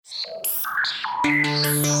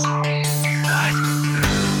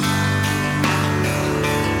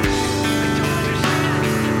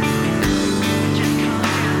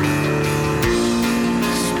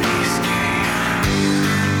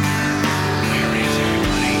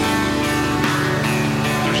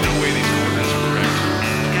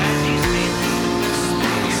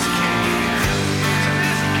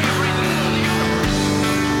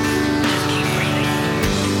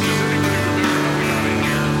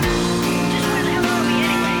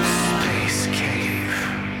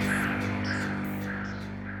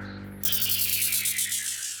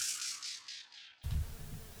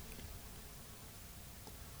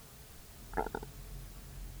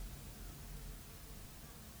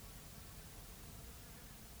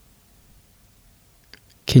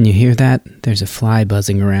Can you hear that? There's a fly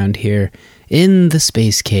buzzing around here in the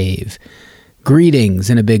space cave. Greetings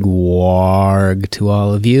and a big warg to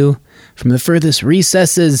all of you from the furthest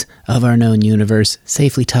recesses of our known universe,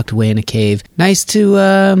 safely tucked away in a cave. Nice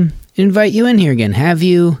to invite you in here again. Have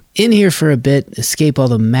you in here for a bit, escape all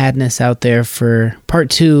the madness out there for part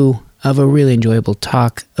 2 of a really enjoyable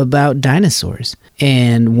talk about dinosaurs.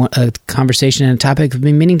 And a conversation and a topic I've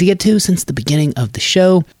been meaning to get to since the beginning of the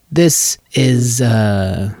show. This is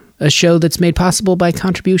a show that's made possible by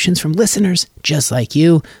contributions from listeners just like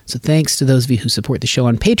you. So thanks to those of you who support the show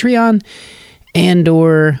on Patreon and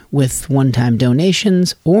or with one-time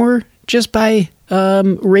donations or just by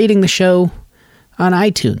rating the show on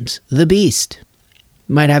iTunes. The Beast.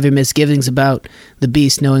 Might have your misgivings about The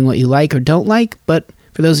Beast knowing what you like or don't like, but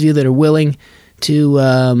for those of you that are willing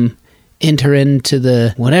to enter into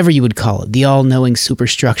the, whatever you would call it, the all-knowing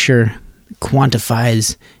superstructure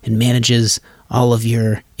quantifies and manages all of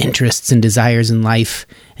your interests and desires in life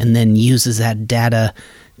and then uses that data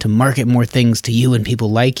to market more things to you and people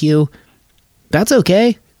like you, that's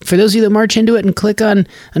okay. For those of you that march into it and click on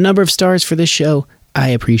a number of stars for this show, I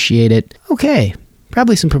appreciate it. Okay,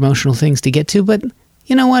 probably some promotional things to get to, but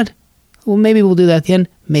you know what? Well, maybe we'll do that at the end.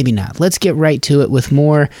 Maybe not. Let's get right to it with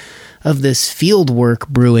more of this fieldwork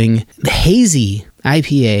brewing. The hazy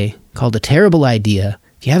IPA called A Terrible Idea.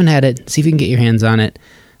 If you haven't had it, see if you can get your hands on it.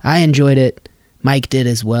 I enjoyed it. Mike did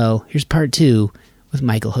as well. Here's part 2 with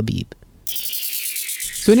Michael Habib.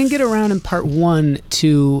 So I didn't get around in part 1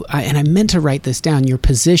 to, and I meant to write this down, your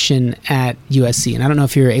position at USC. And I don't know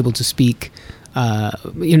if you're able to speak,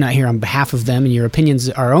 you're not here on behalf of them and your opinions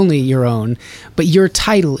are only your own, but your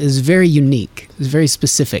title is very unique. It's very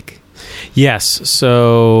specific. Yes.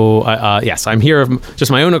 So, yes, I'm here of just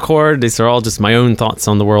my own accord. These are all just my own thoughts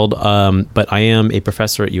on the world. But I am a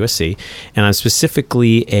professor at USC, and I'm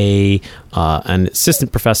specifically an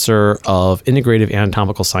assistant professor of integrative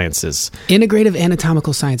anatomical sciences. Integrative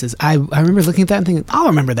anatomical sciences. I remember looking at that and thinking, I'll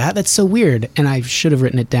remember that. That's so weird. And I should have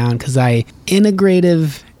written it down because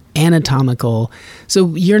integrative anatomical.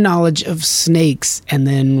 So your knowledge of snakes and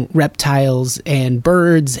then reptiles and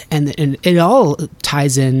birds and it all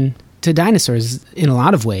ties in to dinosaurs in a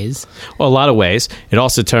lot of ways. Well, a lot of ways. It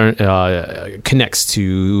also connects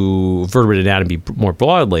to vertebrate anatomy more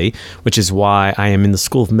broadly, which is why I am in the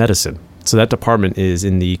School of Medicine. So that department is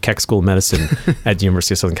in the Keck School of Medicine at the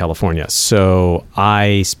University of Southern California. So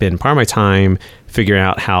I spend part of my time figuring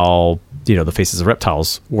out how the faces of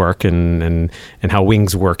reptiles work and how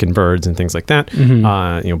wings work in birds and things like that.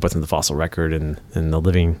 Mm-hmm. Both in the fossil record and the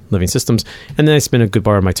living systems. And then I spend a good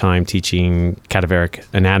part of my time teaching cadaveric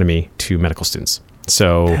anatomy to medical students.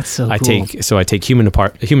 So, that's so cool. I take humans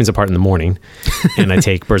apart in the morning, and I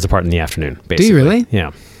take birds apart in the afternoon. Basically. Do you really?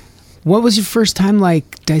 Yeah. What was your first time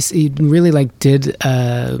you really did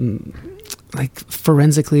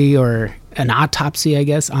forensically or an autopsy, I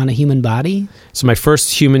guess, on a human body? So my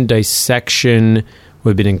first human dissection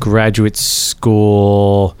would have been in graduate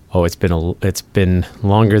school. Oh, it's been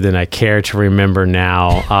longer than I care to remember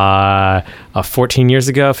now. 14 years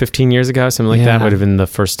ago, 15 years ago, something like that would have been the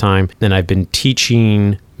first time. Then I've been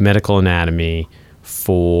teaching medical anatomy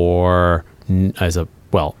as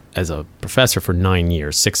a professor for 9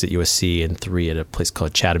 years, 6 at USC and 3 at a place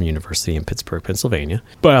called Chatham University in Pittsburgh, Pennsylvania.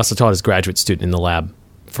 But I also taught as a graduate student in the lab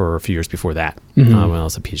for a few years before that, when I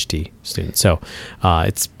was a PhD student. So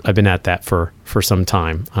I've been at that for some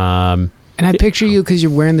time. And I picture you, because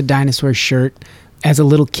you're wearing the dinosaur shirt, as a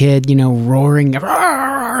little kid, roaring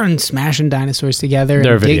and smashing dinosaurs together,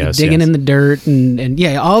 there and are videos, digging yes. in the dirt, and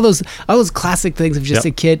all those classic things of just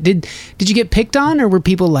a kid. Did you get picked on, or were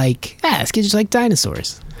people like, this kid just like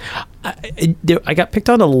dinosaurs? I got picked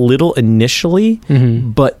on a little initially,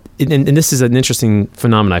 but and this is an interesting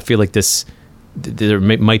phenomenon. I feel like there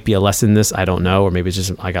might be a lesson in this. I don't know, or maybe it's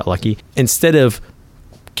just I got lucky. Instead of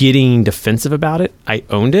getting defensive about it, I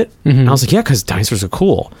owned it. And I was like, yeah, because dinosaurs are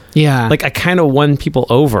cool. Yeah. Like I kind of won people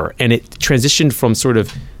over, and it transitioned from sort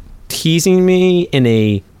of teasing me in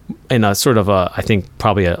a sort of a, I think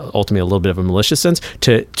probably ultimately a little bit of a malicious sense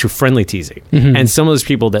to friendly teasing. And some of those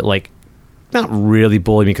people that like, not really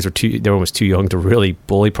bully me because they're almost too young to really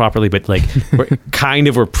bully properly, but like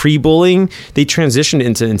were pre-bullying, they transitioned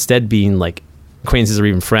into instead being like acquaintances or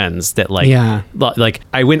even friends that like, like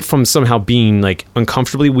I went from somehow being like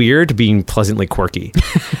uncomfortably weird to being pleasantly quirky.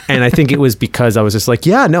 And I think it was because I was just like,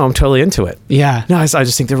 yeah, no, I'm totally into it. Yeah. No, I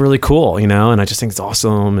just think they're really cool, you know, and I just think it's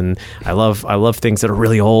awesome. And I love things that are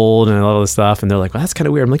really old and all this stuff. And they're like, well, that's kind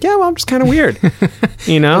of weird. I'm like, yeah, well, I'm just kind of weird,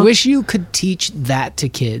 you know? I wish you could teach that to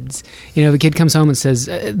kids. You know, if a kid comes home and says,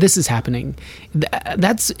 this is happening.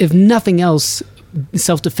 That's, if nothing else,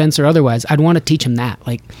 self-defense or otherwise, I'd want to teach them that.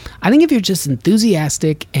 Like, I think if you're just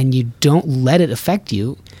enthusiastic and you don't let it affect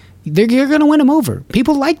you, you're going to win them over.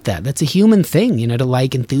 People like that. That's a human thing, you know, to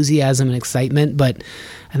like enthusiasm and excitement. But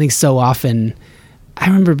I think so often, I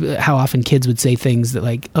remember how often kids would say things that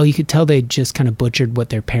like, oh, you could tell they just kind of butchered what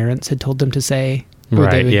their parents had told them to say. Or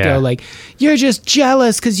they would go like, you're just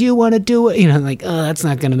jealous because you want to do it. You know, like, oh, that's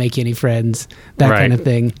not going to make you any friends. That kind of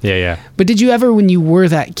thing. Yeah. But did you ever, when you were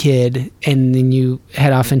that kid and then you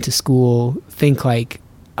head off into school, think like,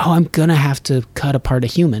 oh, I'm going to have to cut apart a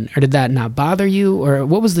human? Or did that not bother you? Or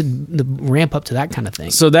what was the ramp up to that kind of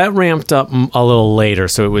thing? So that ramped up a little later.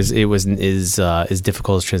 So it wasn't as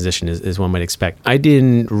difficult as transition as one might expect. I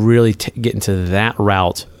didn't really get into that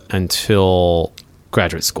route until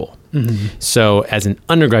graduate school. So as an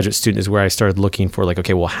undergraduate student is where I started looking for like,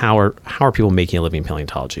 okay, well, how are people making a living in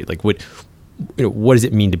paleontology? Like what does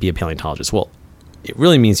it mean to be a paleontologist? Well, it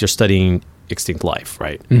really means you're studying extinct life,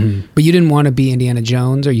 right? But you didn't want to be Indiana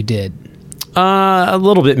Jones, or you did? A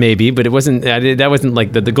little bit maybe, but it wasn't. That wasn't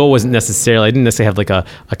like the goal. Wasn't necessarily. I didn't necessarily have like a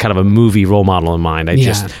kind of a movie role model in mind. I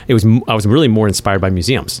was really more inspired by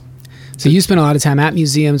museums. So you spent a lot of time at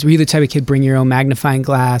museums. Were you the type of kid bring your own magnifying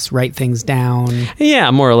glass, write things down?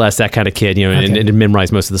 Yeah, more or less that kind of kid, you know, and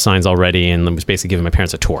memorized most of the signs already, and was basically giving my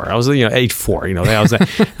parents a tour. I was, you know, age 4, you know, I was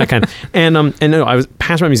that kind of, and no, I was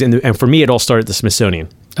passionate about museum, and for me, it all started at the Smithsonian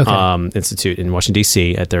Institute in Washington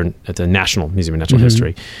D.C. at the National Museum of Natural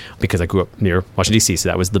History, because I grew up near Washington D.C., so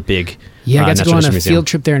that was the big. Yeah, I got to go on a field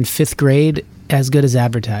trip there in 5th grade, as good as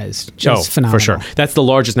advertised. Just phenomenal. For sure. That's the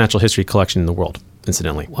largest natural history collection in the world,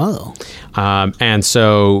 incidentally. Whoa. And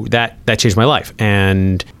so that changed my life.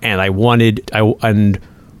 And I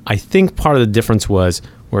think part of the difference was,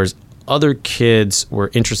 whereas other kids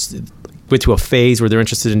went to a phase where they're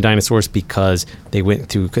interested in dinosaurs because they went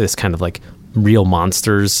through this kind of like real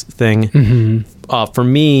monsters thing. For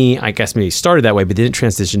me, I guess maybe started that way, but didn't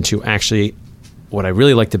transition to actually, what I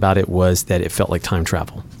really liked about it was that it felt like time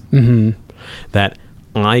travel. That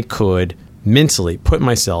I could mentally put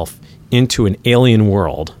myself into an alien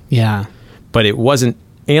world. Yeah. But it wasn't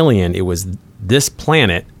alien. It was this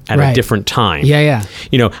planet at a different time. Yeah.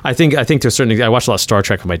 You know, I think to a certain extent, I watched a lot of Star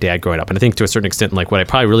Trek with my dad growing up, and I think to a certain extent, like what I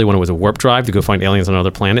probably really wanted was a warp drive to go find aliens on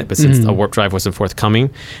another planet. But since a warp drive wasn't forthcoming,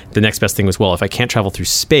 the next best thing was, well, if I can't travel through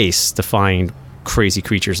space to find crazy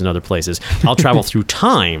creatures in other places, I'll travel through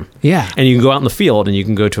time. Yeah. And you can go out in the field and you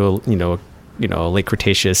can go to a late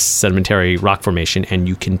Cretaceous sedimentary rock formation, and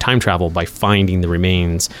you can time travel by finding the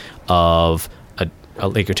remains of a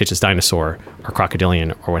late Cretaceous dinosaur or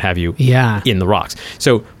crocodilian or what have you in the rocks.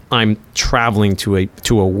 So I'm traveling to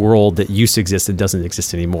a world that used to exist and doesn't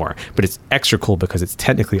exist anymore. But it's extra cool because it's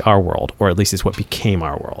technically our world, or at least it's what became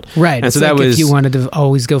our world. Right. And it's so like that was, if you wanted to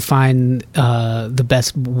always go find the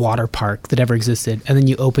best water park that ever existed, and then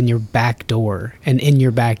you open your back door, and in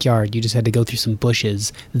your backyard, you just had to go through some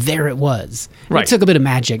bushes. There it was. Right. It took a bit of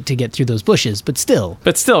magic to get through those bushes, but still.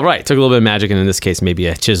 Right. It took a little bit of magic, and in this case, maybe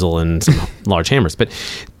a chisel and some large hammers. But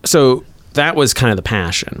so that was kind of the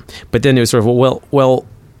passion. But then it was sort of, well,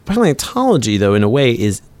 paleontology, though, in a way,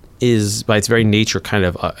 is by its very nature kind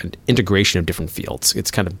of an integration of different fields. It's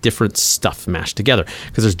kind of different stuff mashed together,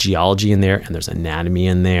 because there's geology in there, and there's anatomy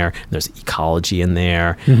in there, and there's ecology in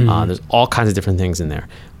there. There's all kinds of different things in there.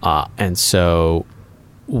 And so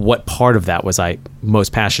what part of that was I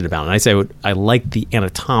most passionate about? And I say I liked the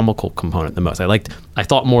anatomical component the most. I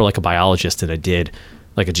thought more like a biologist than I did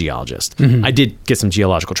like a geologist. I did get some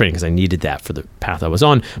geological training because I needed that for the path I was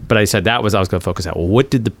on, but I said I was going to focus on, well,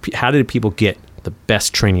 how did people get the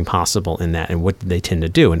best training possible in that, and what did they tend to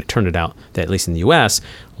do? And it turned out that, at least in the US,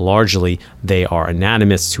 largely they are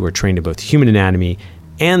anatomists who are trained in both human anatomy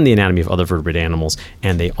and the anatomy of other vertebrate animals,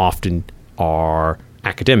 and they often are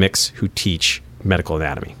academics who teach medical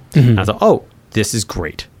anatomy. And I thought, oh, this is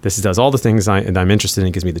great. This does all the things I'm interested in.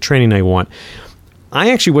 It gives me the training I want.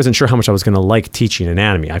 I actually wasn't sure how much I was going to like teaching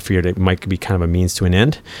anatomy. I figured it might be kind of a means to an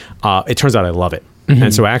end. It turns out I love it.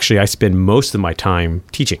 And so actually I spend most of my time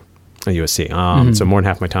teaching at USC. So more than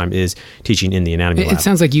half my time is teaching in the anatomy lab. It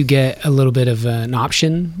sounds like you get a little bit of an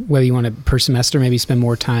option, whether you want to, per semester, maybe spend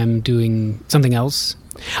more time doing something else.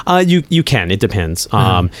 You can. It depends.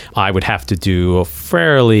 I would have to do a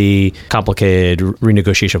fairly complicated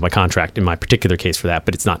renegotiation of my contract in my particular case for that,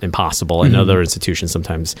 but it's not impossible. In other institutions,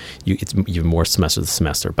 sometimes it's even more semester to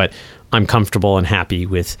semester. But I'm comfortable and happy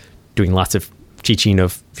with doing lots of teaching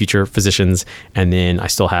of future physicians, and then I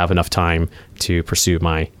still have enough time to pursue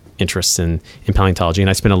my interests in paleontology. And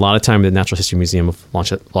I spend a lot of time at the Natural History Museum of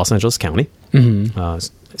Los Angeles County.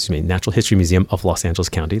 Natural History Museum of Los Angeles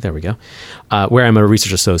County. There we go. Where I'm a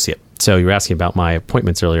research associate. So you were asking about my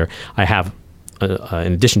appointments earlier. I have,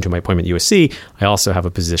 in addition to my appointment at USC, I also have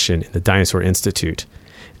a position in the Dinosaur Institute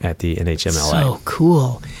at the NHMLA. So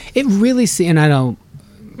cool. It really,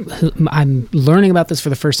 I'm learning about this for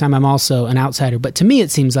the first time. I'm also an outsider, but to me it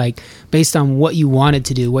seems like, based on what you wanted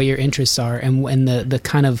to do, what your interests are, and the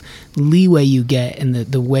kind of leeway you get, and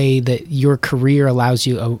the way that your career allows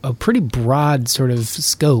you a pretty broad sort of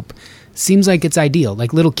scope, seems like it's ideal.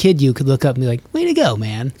 Like little kid, you could look up and be like, way to go,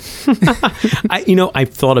 man. I've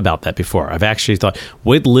thought about that before. I've actually thought,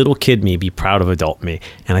 would little kid me be proud of adult me?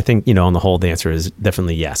 And I think, on the whole, the answer is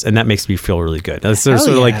definitely yes. And that makes me feel really good. That's sort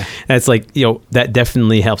of like, that's like, that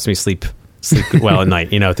definitely helps me sleep well at night,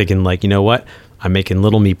 thinking like, what? I'm making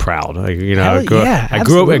little me proud. I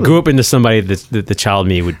grew up into somebody that the child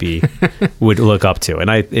me would look up to.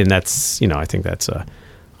 And that's, I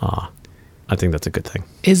think that's a good thing.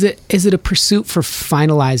 Is it a pursuit for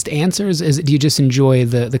finalized answers? Do you just enjoy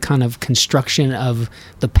the kind of construction of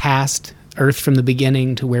the past, Earth from the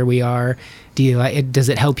beginning to where we are? Does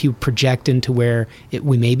it help you project into where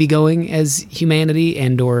we may be going as humanity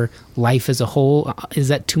or life as a whole? Is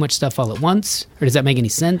that too much stuff all at once, or does that make any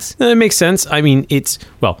sense? It makes sense. I mean,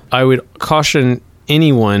 I would caution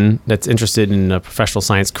anyone that's interested in a professional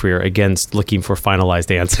science career against looking for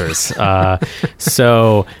finalized answers.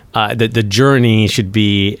 The journey should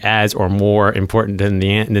be as or more important than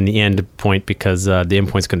the end point, because the end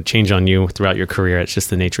point's going to change on you throughout your career. It's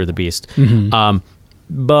just the nature of the beast.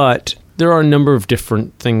 But there are a number of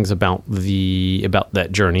different things about that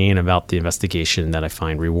journey and about the investigation that I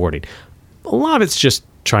find rewarding. A lot of it's just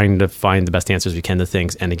trying to find the best answers we can to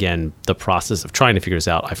things, and again, the process of trying to figure this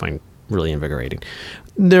out, I find really invigorating.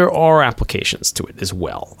 There are applications to it as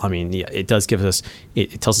well. I mean, it does give us,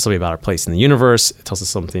 it tells us something about our place in the universe. It tells us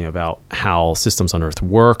something about how systems on Earth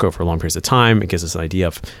work over long periods of time. It gives us an idea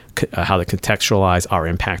of how to contextualize our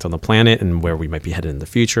impact on the planet and where we might be headed in the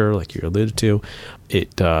future, like you alluded to.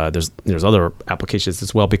 There's other applications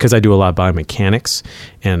as well, because I do a lot of biomechanics,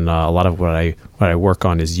 and a lot of what I work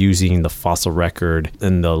on is using the fossil record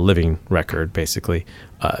and the living record, basically,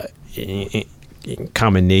 in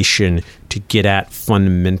combination to get at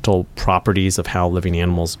fundamental properties of how living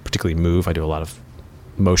animals particularly move. I do a lot of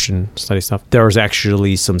motion study stuff. There is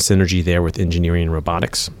actually some synergy there with engineering and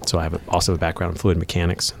robotics. So I have also a background in fluid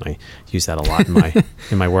mechanics, and I use that a lot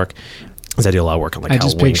in my work. Because I do a lot of work on like how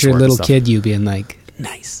wings work. I just picture a little kid you being like,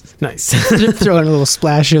 nice. Throwing a little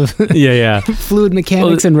splash of fluid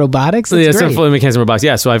mechanics and robotics. That's some fluid mechanics and robotics.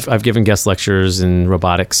 Yeah, so I've given guest lectures in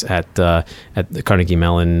robotics at the Carnegie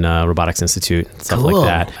Mellon Robotics Institute, stuff like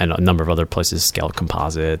that, and a number of other places, Scale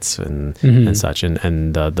Composites and such.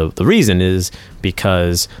 And the reason is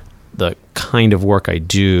because the kind of work I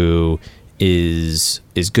do is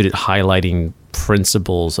good at highlighting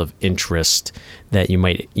principles of interest that you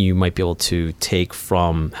might be able to take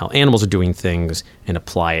from how animals are doing things and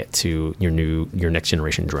apply it to your next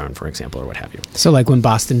generation drone, for example, or what have you. So like when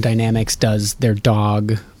Boston Dynamics does their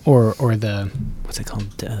dog or the what's it called,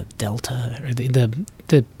 Delta, or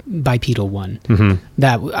the bipedal one,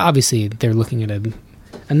 that obviously they're looking at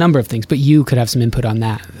a number of things, but you could have some input on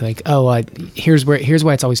that. Like, here's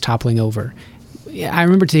why it's always toppling over. I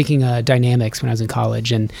remember taking dynamics when I was in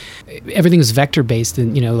college, and everything was vector based.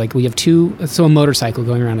 And like we have a motorcycle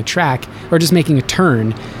going around a track or just making a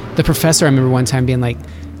turn. The professor, I remember one time being like,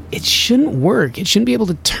 "It shouldn't work. It shouldn't be able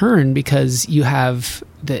to turn because you have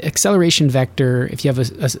the acceleration vector. If you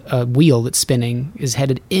have a wheel that's spinning, is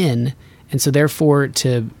headed in, and so therefore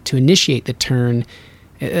to initiate the turn."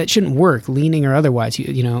 It shouldn't work, leaning or otherwise,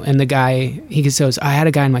 And the guy, he says, I had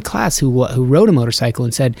a guy in my class who rode a motorcycle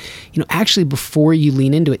and said, actually before you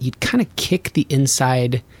lean into it, you'd kind of kick the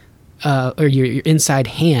inside, or your inside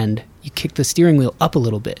hand, you kick the steering wheel up a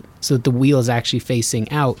little bit so that the wheel is actually facing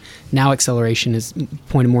out. Now acceleration is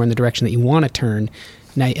pointed more in the direction that you want to turn.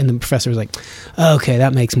 And the professor was like, okay,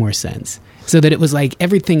 that makes more sense. So that it was like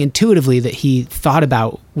everything intuitively that he thought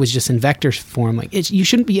about was just in vector form. Like you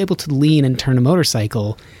shouldn't be able to lean and turn a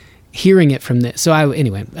motorcycle hearing it from this. So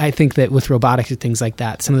I think that with robotics and things like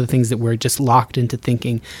that, some of the things that we're just locked into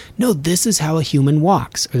thinking, no, this is how a human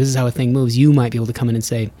walks, or this is how a thing moves, you might be able to come in and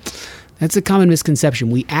say, that's a common misconception.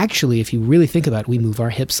 We actually, if you really think about it, we move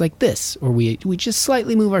our hips like this, or we just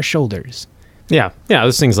slightly move our shoulders. Yeah,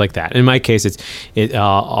 there's things like that. In my case, it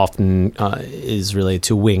often is related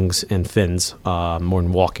to wings and fins more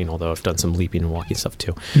than walking. Although I've done some leaping and walking stuff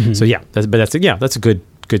too. Mm-hmm. So that's a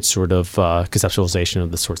good sort of conceptualization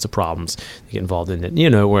of the sorts of problems you get involved in.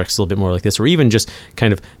 It works a little bit more like this, or even just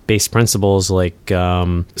kind of base principles. Like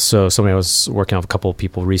so, somebody I was working with a couple of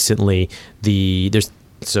people recently.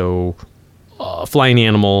 A flying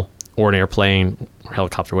animal or an airplane or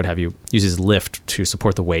helicopter, what have you, uses lift to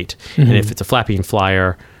support the weight. Mm-hmm. And if it's a flapping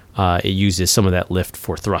flyer, it uses some of that lift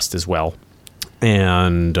for thrust as well.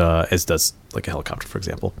 And as does like a helicopter, for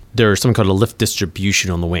example. There's something called a lift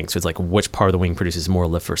distribution on the wing. So it's like which part of the wing produces more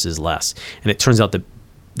lift versus less. And it turns out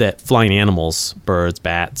that flying animals, birds,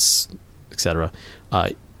 bats, etc.,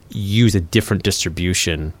 use a different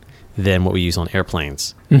distribution than what we use on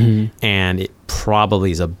airplanes. Mm-hmm. And it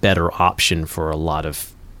probably is a better option for a lot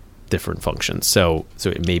of different functions. So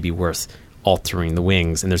it may be worth altering the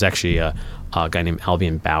wings. And there's actually a guy named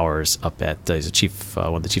Albion Bowers up at he's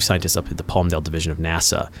one of the chief scientists up at the Palmdale division of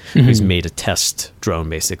NASA, mm-hmm. who's made a test drone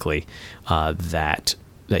basically that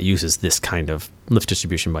uses this kind of lift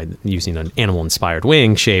distribution by using an animal inspired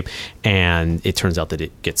wing shape, and it turns out that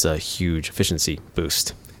it gets a huge efficiency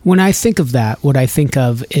boost. When I think of that, what I think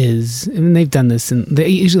of is, they've done this, and they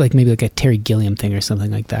usually maybe like a Terry Gilliam thing or something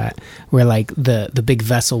like that, where like the big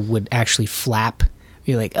vessel would actually flap.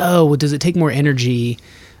 You're like, oh, well, does it take more energy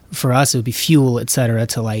for us? It would be fuel, et cetera,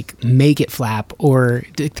 to like make it flap, or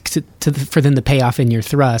for them to pay off in your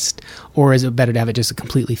thrust, or is it better to have it just a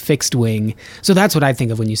completely fixed wing? So that's what I think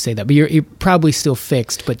of when you say that. But you're probably still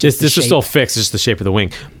fixed, but just this is still fixed, just the shape of the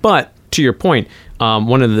wing. But to your point,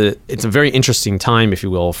 it's a very interesting time, if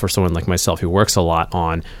you will, for someone like myself who works a lot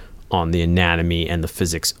on the anatomy and the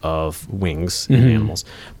physics of wings in animals,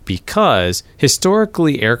 because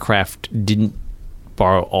historically aircraft didn't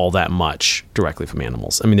borrow all that much directly from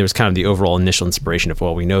animals. I mean, there was kind of the overall initial inspiration of,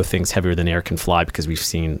 well, we know things heavier than air can fly because we've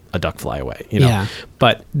seen a duck fly away, Yeah.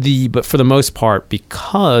 But for the most part,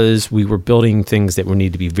 because we were building things that would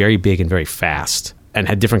need to be very big and very fast, and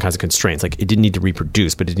had different kinds of constraints. Like it didn't need to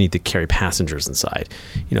reproduce, but it needed to carry passengers inside.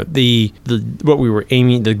 What we were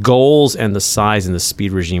aiming, the goals and the size and the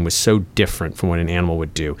speed regime was so different from what an animal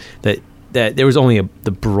would do that there was only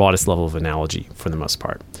the broadest level of analogy for the most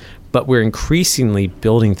part. But we're increasingly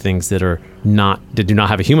building things that do not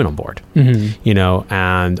have a human on board,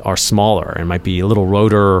 and are smaller and might be little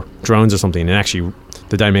rotor drones or something. And actually,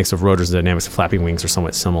 the dynamics of rotors and the dynamics of flapping wings are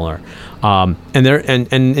somewhat similar. And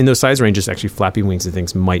in those size ranges, actually, flapping wings and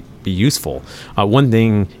things might be useful. One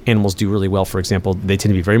thing animals do really well, for example, they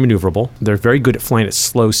tend to be very maneuverable. They're very good at flying at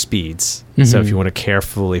slow speeds. Mm-hmm. So if you want to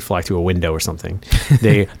carefully fly through a window or something,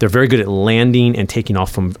 they're very good at landing and taking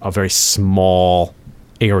off from a very small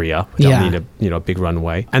area without needing a big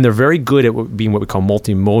runway, and they're very good at being what we call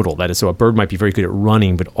multimodal. That is, so a bird might be very good at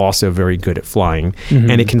running, but also very good at flying,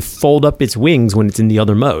 and it can fold up its wings when it's in the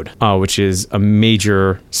other mode, which is a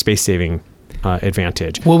major space-saving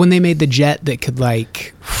advantage. Well, when they made the jet that could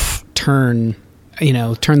like turn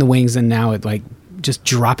the wings, and now it like just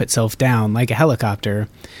drop itself down like a helicopter.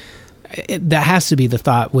 That has to be the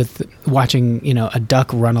thought with watching, a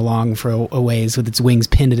duck run along for a ways with its wings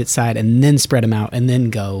pinned at its side and then spread them out and then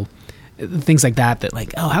go. Things like that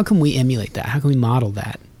like, oh, how can we emulate that? How can we model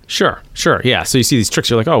that? Sure. Yeah. So you see these tricks,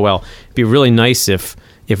 you're like, oh, well, it'd be really nice if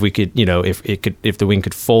we could, if the wing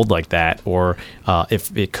could fold like that, or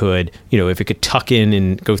if it could tuck in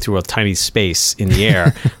and go through a tiny space in the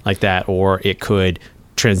air like that, or it could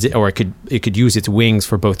it could use its wings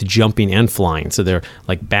for both jumping and flying. So they're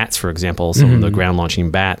like bats, for example, some of the ground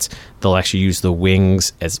launching bats, they'll actually use the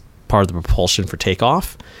wings as part of the propulsion for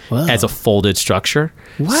takeoff. Whoa. As a folded structure.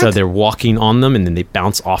 What? So they're walking on them and then they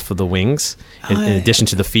bounce off of the wings in addition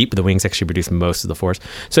to the feet, but the wings actually produce most of the force.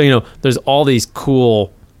 So, there's all these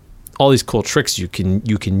cool tricks you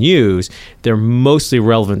can use. They're mostly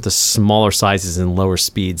relevant to smaller sizes and lower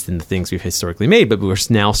speeds than the things we've historically made, but we're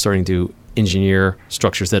now starting to engineer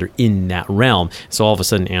structures that are in that realm. So all of a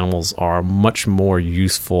sudden animals are a much more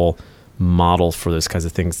useful model for those kinds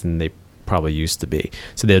of things than they probably used to be.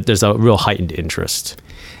 So there's a real heightened interest.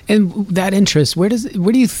 And that interest, where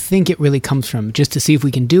do you think it really comes from? Just to see if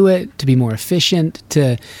we can do it, to be more efficient,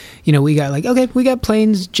 to, we got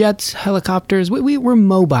planes, jets, helicopters, we're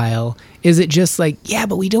mobile. Is it just like, yeah,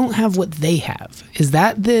 but we don't have what they have? Is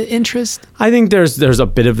that the interest? I think there's a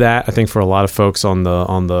bit of that. I think for a lot of folks on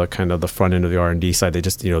the kind of the front end of the R&D side, they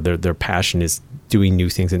just, their passion is doing new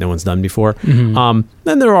things that no one's done before. Mm-hmm.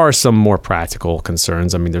 Then there are some more practical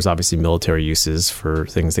concerns. I mean, there's obviously military uses for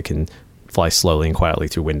things that can fly slowly and quietly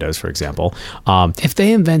through windows, for example. If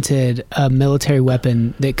they invented a military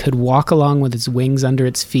weapon that could walk along with its wings under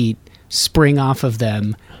its feet, spring off of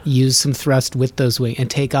them, use some thrust with those wings, and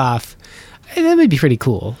take off, that would be pretty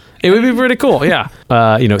cool. It would be pretty cool, yeah.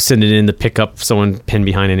 Send it in to pick up someone pinned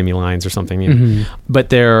behind enemy lines or something. Mm-hmm.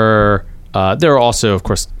 But there are also, of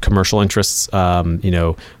course, commercial interests,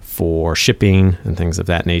 for shipping and things of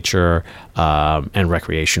that nature, and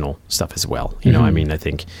recreational stuff as well. I mean, I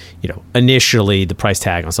think, initially the price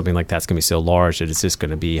tag on something like that's going to be so large that it's just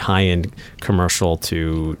going to be high-end commercial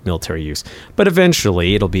to military use. But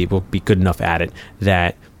eventually we'll be good enough at it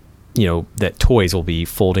that, that toys will be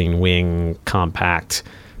folding wing, compact,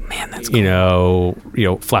 man, that's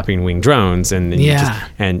cool. Flapping wing drones, and yeah,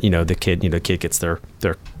 the kid gets their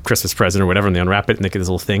Christmas present or whatever, and they unwrap it and they get this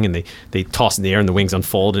little thing and they toss it in the air and the wings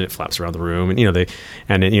unfold and it flaps around the room,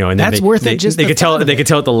 and that's worth it. Just they could tell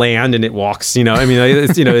it to land and it walks. I mean,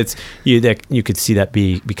 it's you could see that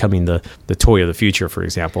becoming the toy of the future, for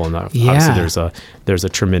example. And obviously there's a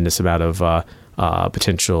tremendous amount of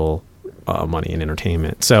potential money in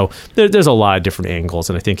entertainment. So there's a lot of different angles,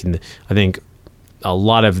 and I think a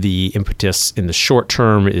lot of the impetus in the short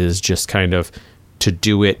term is just kind of to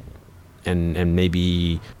do it and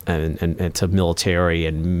maybe and to military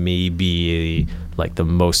and maybe like the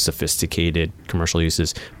most sophisticated commercial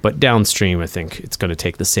uses. But downstream, I think it's going to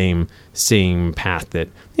take the same path that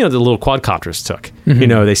the little quadcopters took.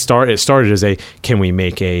 Mm-hmm. It started as can we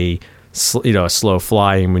make a slow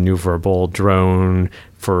flying maneuverable drone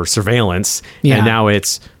for surveillance, and now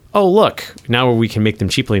it's, oh, look, now we can make them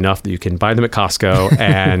cheaply enough that you can buy them at Costco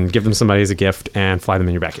and give them somebody as a gift and fly them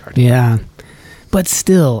in your backyard. Yeah. But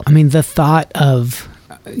still, I mean, the thought of,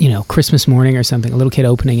 Christmas morning or something, a little kid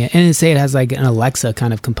opening it, and say it has like an Alexa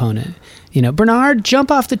kind of component. Bernard,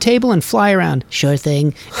 jump off the table and fly around. Sure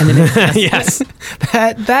thing. And then yes,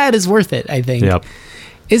 that is worth it, I think. Yep.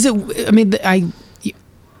 Is it, I mean,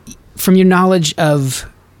 from your knowledge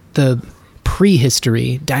of the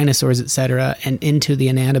prehistory, dinosaurs, etc., and into the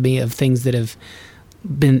anatomy of things that have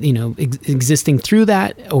been, existing through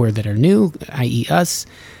that or that are new, i.e. us,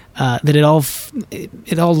 that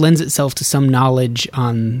it all lends itself to some knowledge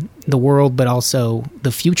on the world, but also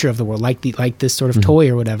the future of the world, like this sort of mm-hmm. toy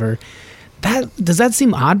or whatever. Does that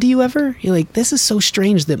seem odd to you ever? You're like, this is so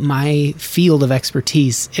strange that my field of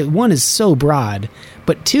expertise, one, is so broad,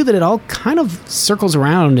 but two, that it all kind of circles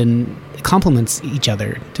around and complements each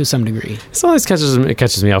other to some degree. It always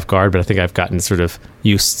catches me off guard, but I think I've gotten sort of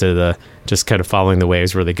used to just kind of following the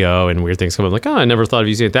waves where they go, and weird things come up. Like, I never thought of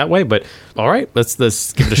using it that way, but all right, let's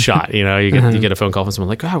give it a shot. You get a phone call from someone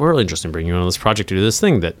like, we're really interested in bringing you on this project to do this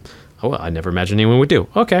thing that, I never imagined anyone would do.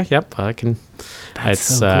 Okay, yep, I can. That's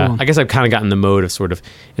so cool. I guess I've kind of gotten the mode of sort of,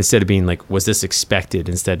 instead of being like, was this expected?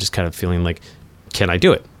 Instead, just kind of feeling like, can I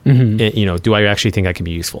do it? Mm-hmm. Do I actually think I can be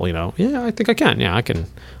useful? Yeah, I think I can. Yeah, I can.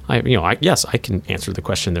 Yes, I can answer the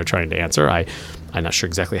question they're trying to answer. I'm not sure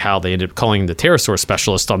exactly how they ended up calling the pterosaur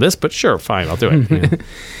specialist on this, but sure, fine, I'll do it.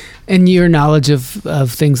 And your knowledge of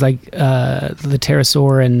things like the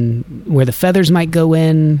pterosaur and where the feathers might go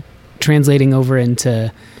in, translating over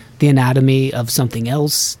into the anatomy of something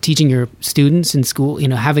else, teaching your students in school,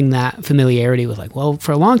 having that familiarity with like, well,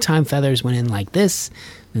 for a long time, feathers went in like this,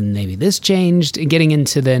 then maybe this changed, and getting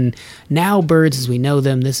into then now birds as we know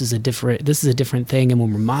them, this is a different thing. And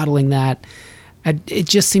when we're modeling that, it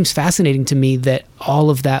just seems fascinating to me that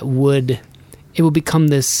all of that would become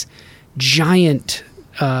this giant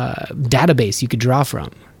database you could draw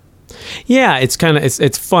from. Yeah, it's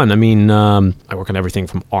fun. I mean, I work on everything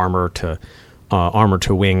from armor to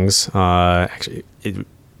wings.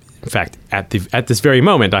 In fact, at this very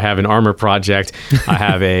moment, I have an armor project.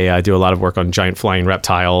 I do a lot of work on giant flying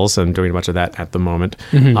reptiles. I'm doing a bunch of that at the moment.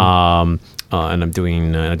 Mm-hmm. And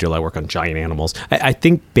I do a lot of work on giant animals. I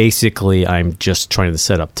think basically I'm just trying to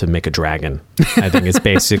set up to make a dragon. I think it's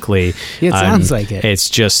basically... It sounds like it. It's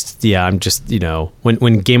just, I'm just,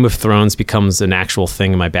 when Game of Thrones becomes an actual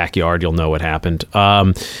thing in my backyard, you'll know what happened.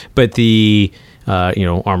 But the,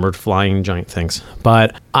 armored flying giant things.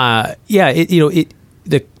 But,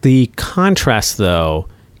 the contrast, though,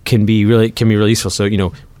 can be really useful. So,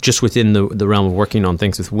 just within the realm of working on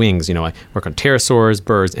things with wings, I work on pterosaurs,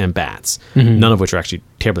 birds, and bats, none of which are actually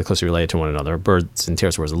terribly closely related to one another. Birds and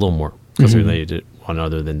pterosaurs are a little more closely related to one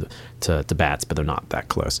another than to bats, but they're not that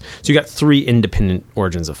close. So you got 3 independent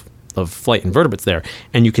origins of flight invertebrates there,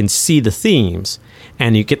 and you can see the themes,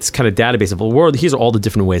 and you get this kind of database of, well, here's all the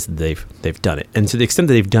different ways that they've done it. And to the extent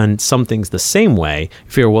that they've done some things the same way,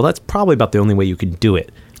 you figure, well, that's probably about the only way you can do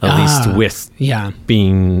it, at least with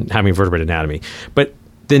having vertebrate anatomy. But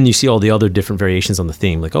then you see all the other different variations on the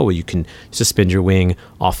theme, like, you can suspend your wing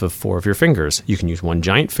off of 4 of your fingers. You can use one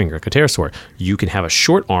giant finger, like a pterosaur. You can have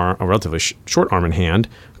a relatively short arm and hand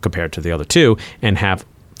compared to the other 2, and have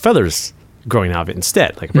feathers growing out of it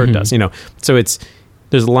instead, like a bird does. So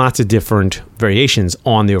there's lots of different variations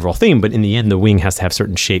on the overall theme, but in the end, the wing has to have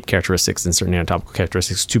certain shape characteristics and certain anatomical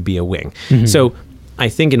characteristics to be a wing. So I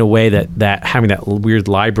think in a way that having that weird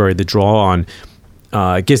library to draw on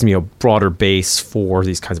gives me a broader base for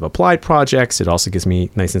these kinds of applied projects. It also gives me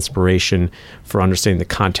nice inspiration for understanding the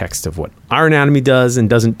context of what our anatomy does and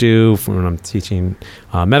doesn't do when I'm teaching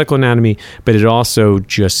medical anatomy. But it also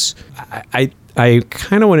just, I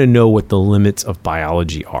kind of want to know what the limits of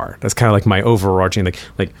biology are. That's kind of like my overarching,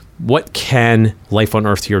 like what can life on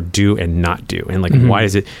Earth here do and not do, and why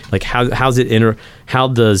is it, like how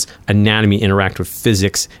does anatomy interact with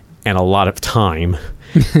physics and a lot of time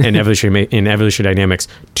and evolutionary dynamics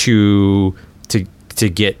to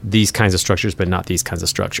get these kinds of structures, but not these kinds of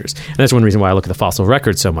structures. And that's one reason why I look at the fossil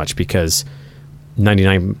record so much, because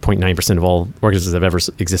 99.9% of all organisms that have ever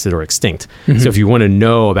existed are extinct. So if you want to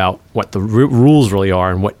know about what the rules really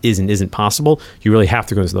are and what isn't possible, you really have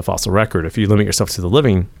to go into the fossil record. If you limit yourself to the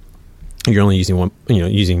living, you're only using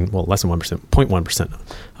less than 1%, 0.1%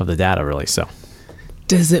 of the data, really. So,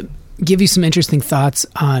 does it give you some interesting thoughts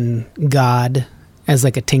on God as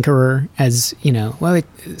like a tinkerer, as,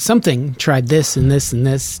 something tried this and this and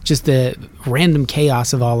this, just the random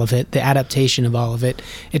chaos of all of it, the adaptation of all of it.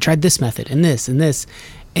 It tried this method and this and this.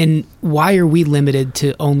 And why are we limited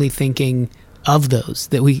to only thinking of those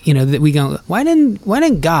that we go, why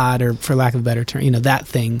didn't God, or for lack of a better term, that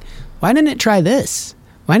thing, why didn't it try this?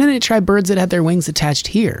 Why didn't it try birds that had their wings attached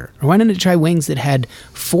here? Or why didn't it try wings that had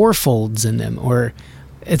 4 folds in them, or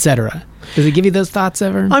etc.? Does it give you those thoughts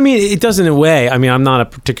ever? I mean, it does in a way. I mean, I'm not a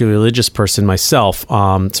particularly religious person myself,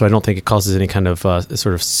 so I don't think it causes any kind of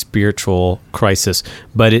sort of spiritual crisis.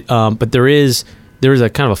 But there is a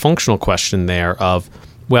kind of a functional question there of,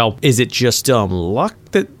 well, is it just luck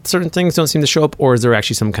that certain things don't seem to show up, or is there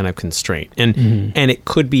actually some kind of constraint? And it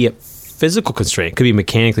could be a physical constraint. It could be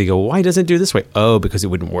mechanically go, why doesn't it do it this way? Oh, because it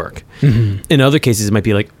wouldn't work. In other cases, it might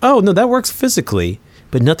be like, oh, no, that works physically,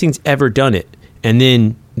 but nothing's ever done it. And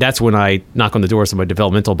then that's when I knock on the doors of my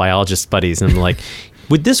developmental biologist buddies, and I'm like,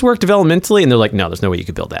 would this work developmentally? And they're like, no, there's no way you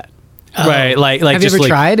could build that. Oh. Right? Like, have you ever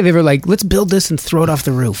tried? Have you ever let's build this and throw it off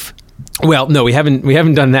the roof? Well, no, we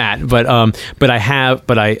haven't done that, but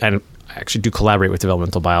I actually do collaborate with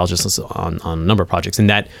developmental biologists on a number of projects, and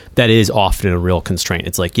that is often a real constraint.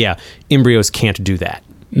 It's like, embryos can't do that.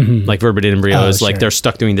 Like vertebrate embryos, sure. They're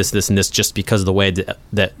stuck doing this, and this just because of the way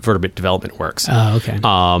that vertebrate development works. Oh, okay.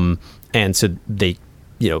 And so they,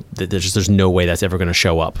 there's no way that's ever going to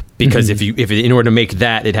show up, because if in order to make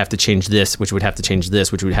that, it'd have to change this, which would have to change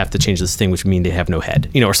this, which would have to change this thing, which would mean they have no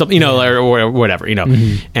head, or something, or whatever,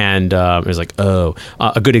 And it was like,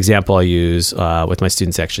 a good example I use with my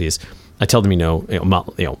students actually is, I tell them,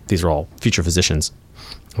 these are all future physicians.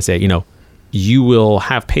 I say, you will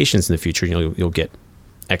have patients in the future, you'll get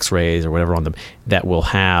X-rays or whatever on them that will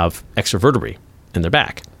have extra vertebrae in their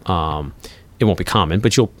back. It won't be common,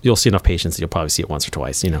 but you'll see enough patients that you'll probably see it once or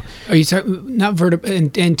twice. Are you talking not vertebrae,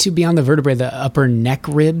 and to beyond the vertebrae, the upper neck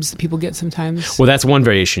ribs that people get sometimes? Well, that's one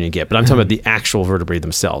variation you get, but I'm talking about the actual vertebrae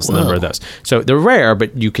themselves. The number of those. So they're rare,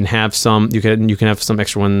 but you can have some. You can have some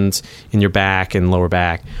extra ones in your back and lower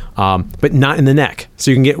back, but not in the neck.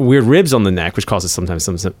 So you can get weird ribs on the neck, which causes sometimes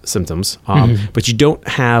some symptoms. But you don't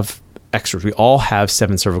have extras. We all have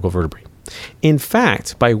 7 cervical vertebrae. In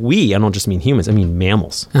fact, by we, I don't just mean humans. I mean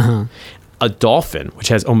mammals. A dolphin, which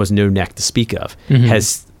has almost no neck to speak of,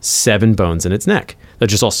 has 7 bones in its neck. They're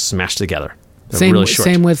just all smashed together. They're really short.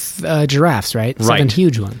 Same with giraffes, right? 7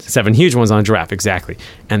 huge ones. 7 huge ones on a giraffe, exactly.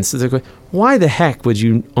 And so they're going, why the heck would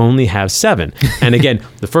you only have 7? And again,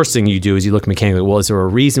 the first thing you do is you look mechanically, well, is there a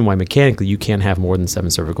reason why mechanically you can't have more than 7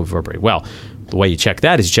 cervical vertebrae? Well, the way you check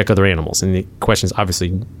that is you check other animals. And the question is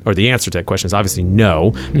obviously, or the answer to that question is obviously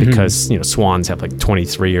no, because swans have like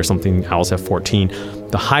 23 or something, owls have 14.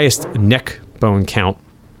 The highest neck bone count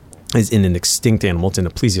is in an extinct animal. It's in a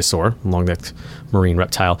plesiosaur, a long-necked marine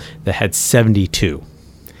reptile, that had 72.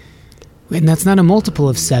 And that's not a multiple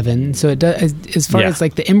of 7. So it does, as far as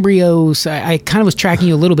like the embryos, I kind of was tracking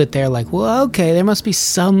you a little bit there. Like, well, okay, there must be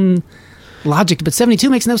some logic, but 72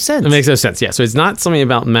 makes no sense. It makes no sense. Yeah. So it's not something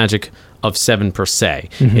about magic of 7 per se.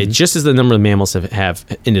 It just is the number of mammals have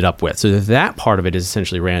ended up with. So that part of it is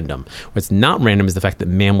essentially random. What's not random is the fact that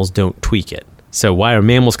mammals don't tweak it. So why are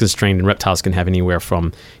mammals constrained and reptiles can have anywhere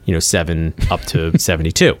from 7 up to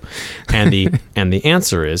 72? And the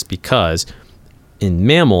answer is because in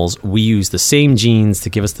mammals we use the same genes to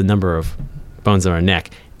give us the number of bones on our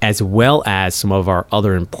neck, as well as some of our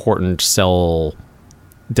other important cell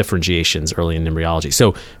differentiations early in embryology.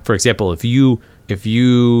 So, for example, if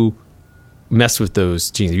you mess with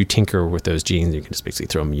those genes, you tinker with those genes, you can just basically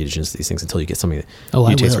throw mutagens to these things until you get something that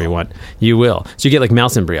mutates where you want. You will. So you get like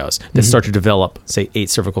mouse embryos that start to develop, say, 8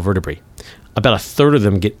 cervical vertebrae. About a third of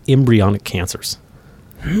them get embryonic cancers,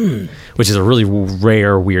 which is a really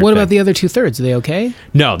rare, weird What thing. about the other 2/3? Are they okay?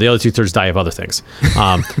 No, the other 2/3 die of other things.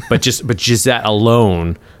 But just that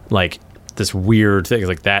alone, like, this weird thing,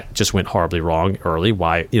 like that just went horribly wrong early.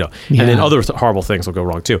 Why, and then other horrible things will go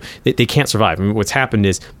wrong too. They can't survive. I mean, what's happened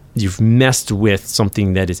is you've messed with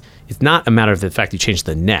something that it's not a matter of the fact you changed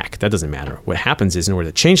the neck. That doesn't matter. What happens is in order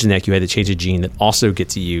to change the neck, you had to change a gene that also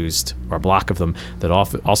gets used, or a block of them that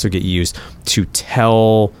also get used to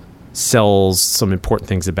tell cells some important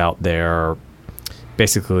things about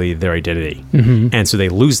basically their identity. And so they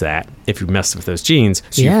lose that if you mess with those genes.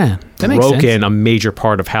 So that makes sense. broken a major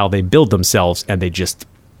part of how they build themselves, and they just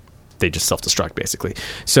self-destruct basically.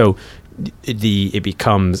 So it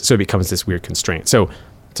becomes this weird constraint. So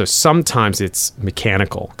sometimes it's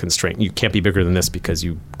mechanical constraint. You can't be bigger than this because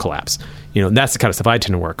you collapse. That's the kind of stuff I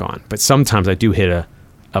tend to work on. But sometimes I do hit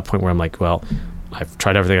a point where I'm like, well, I've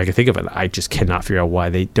tried everything I can think of, and I just cannot figure out why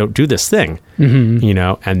they don't do this thing.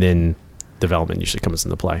 And then development usually comes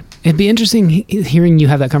into play. It'd be interesting hearing you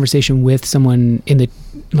have that conversation with someone in the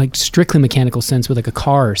like strictly mechanical sense with like a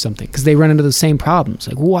car or something, because they run into the same problems.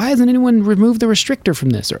 Like, why hasn't anyone removed the restrictor from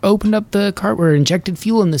this or opened up the cart or injected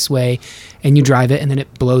fuel in this way? And you drive it and then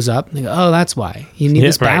it blows up. And they go, oh, that's why you need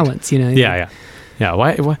this balance. Yeah.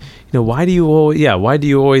 Why do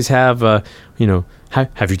you always have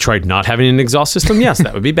have you tried not having an exhaust system? Yes,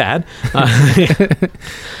 that would be bad.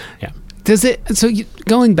 Yeah. Does it? So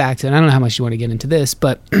going back to, and I don't know how much you want to get into this,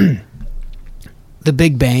 but the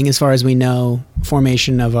Big Bang, as far as we know,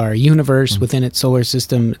 formation of our universe within its solar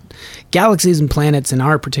system, galaxies and planets, and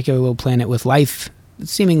our particular little planet with life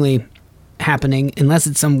seemingly happening, unless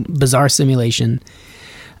it's some bizarre simulation.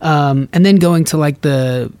 And then going to like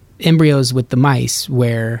the embryos with the mice,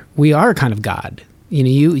 where we are kind of God.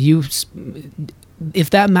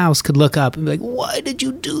 If that mouse could look up and be like, why did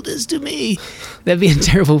you do this to me? That'd be a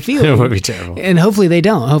terrible feeling. It would be terrible. And hopefully they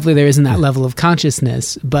don't. Hopefully there isn't that level of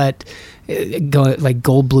consciousness. But like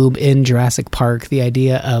Goldblum in Jurassic Park, the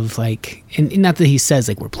idea of like, and not that he says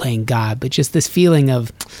like we're playing God, but just this feeling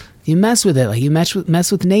of you mess with it, like you mess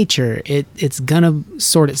with nature, it's gonna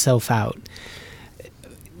sort itself out.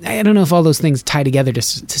 I don't know if all those things tie together to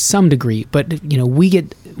some degree, but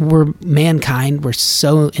we're mankind. We're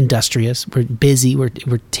so industrious. We're busy. We're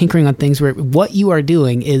tinkering on things. Where what you are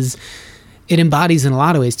doing it embodies in a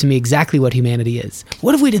lot of ways to me exactly what humanity is.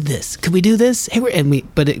 What if we did this? Could we do this?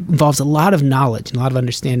 But it involves a lot of knowledge and a lot of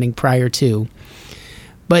understanding prior to.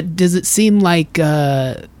 But does it seem like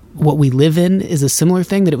what we live in is a similar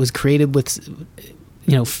thing, that it was created with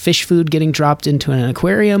fish food getting dropped into an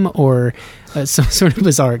aquarium, or some sort of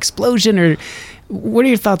bizarre explosion? Or what are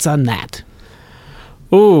your thoughts on that?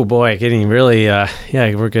 Oh boy, getting really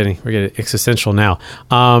we're getting existential now.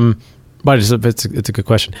 But it's a good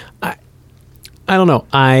question. I don't know.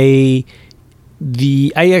 I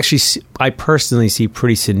personally see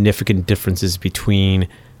pretty significant differences between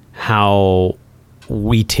how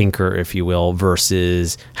we tinker, if you will,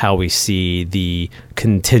 versus how we see the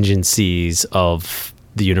contingencies of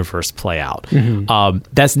the universe play out.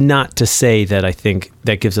 That's not to say that I think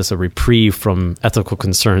that gives us a reprieve from ethical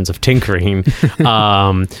concerns of tinkering,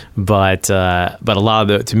 but a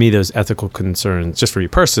lot of to me, those ethical concerns, just for me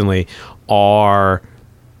personally, are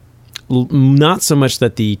not so much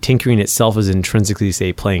that the tinkering itself is intrinsically,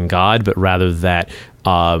 say, playing God, but rather that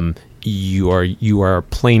you are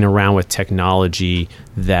playing around with technology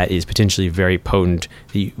that is potentially very potent,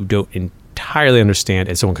 that you don't entirely understand,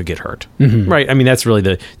 and someone could get hurt, right? I mean, that's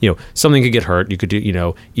really something could get hurt. You could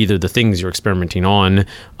do, either the things you're experimenting on,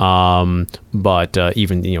 but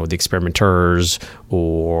even, the experimenters,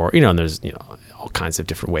 or, and there's, all kinds of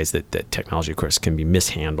different ways that technology, of course, can be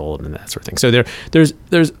mishandled and that sort of thing. So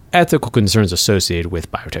there's ethical concerns associated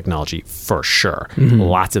with biotechnology for sure.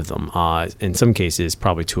 Lots of them. In some cases,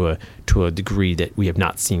 probably to a degree that we have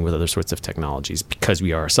not seen with other sorts of technologies, because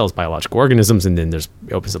we are ourselves biological organisms, and then it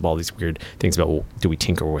opens up all these weird things about, well, do we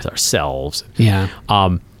tinker with ourselves? Yeah.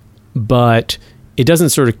 But it doesn't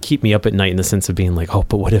sort of keep me up at night in the sense of being like, oh,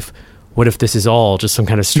 but what if this is all just some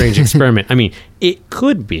kind of strange experiment? I mean, it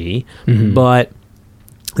could be, but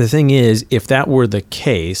the thing is, if that were the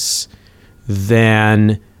case,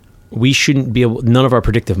 then we shouldn't be able, none of our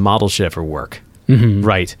predictive models should ever work,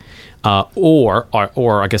 right? Or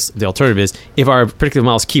I guess the alternative is, if our predictive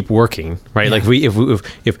models keep working, right? Yeah. Like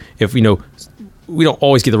if we don't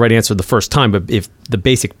always get the right answer the first time, but if the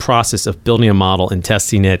basic process of building a model and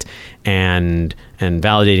testing it and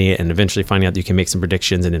validating it and eventually finding out that you can make some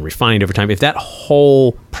predictions and then refining it over time, if that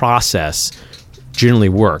whole process generally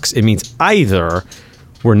works, it means either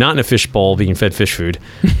we're not in a fishbowl being fed fish food,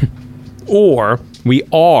 or we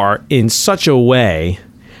are in such a way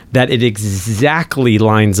that it exactly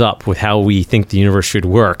lines up with how we think the universe should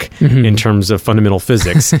work in terms of fundamental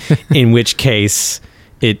physics, in which case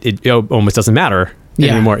it almost doesn't matter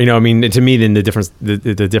anymore. I mean, to me, then the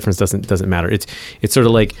difference doesn't matter. It's sort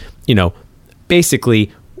of like,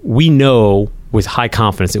 basically we know with high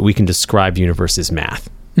confidence that we can describe the universe as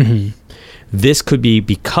math. This could be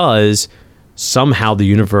because somehow the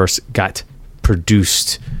universe got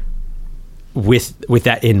produced with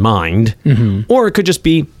that in mind, or it could just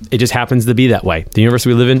be, it just happens to be that way. The universe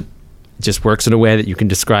we live in just works in a way that you can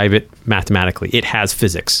describe it mathematically. It has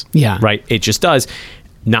physics, right? It just does.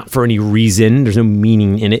 Not for any reason. There's no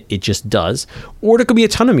meaning in it. It just does. Or there could be a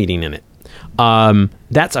ton of meaning in it.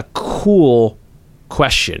 That's a cool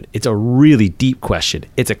question. It's a really deep question.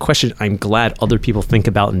 It's a question I'm glad other people think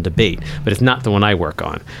about and debate, but it's not the one I work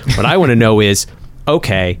on. What I want to know is,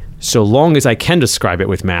 okay, so long as I can describe it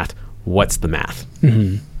with math, what's the math?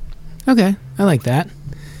 Okay, I like that.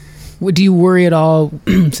 Do you worry at all,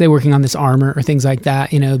 say working on this armor or things like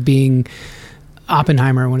that, being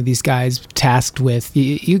Oppenheimer, one of these guys tasked with,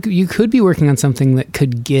 you could be working on something that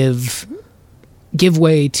could give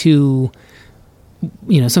way to,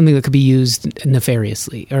 something that could be used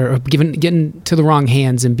nefariously, or get into the wrong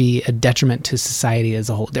hands and be a detriment to society as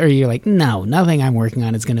a whole. Or you're like, no, nothing I'm working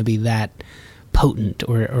on is going to be that potent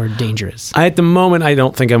or dangerous. At the moment, I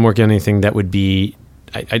don't think I'm working on anything that would be,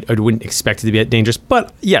 I wouldn't expect it to be that dangerous.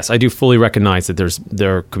 But yes, I do fully recognize that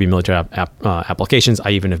there could be military applications. I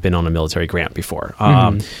even have been on a military grant before.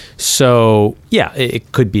 So yeah,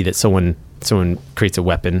 it could be that someone creates a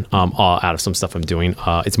weapon out of some stuff I'm doing.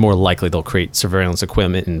 It's more likely they'll create surveillance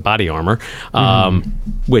equipment and body armor,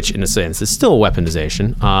 which in a sense is still a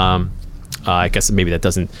weaponization. I guess maybe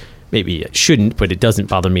it shouldn't, but it doesn't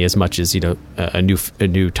bother me as much as a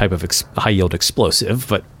new type of high yield explosive.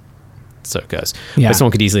 But so it goes. Yeah. But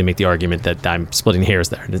someone could easily make the argument that I'm splitting hairs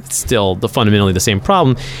there, and it's still fundamentally the same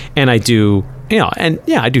problem. And I do,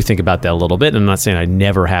 I do think about that a little bit. And I'm not saying I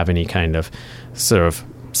never have any kind of sort of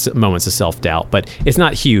moments of self-doubt, but it's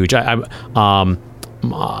not huge. I'm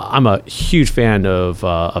a huge fan of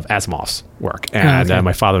Asimov's work, and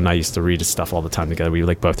my father and I used to read his stuff all the time together. We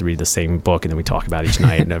both read the same book, and then we talk about it each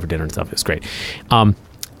night and over dinner and stuff. It was great.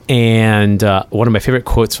 And one of my favorite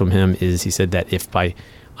quotes from him is, he said that if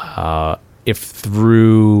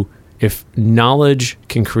knowledge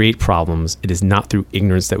can create problems, it is not through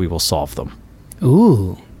ignorance that we will solve them.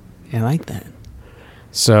 Ooh, I like that.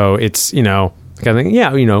 So it's kind of thing,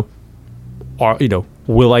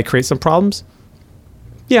 will I create some problems?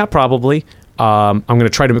 Yeah, probably. I'm going to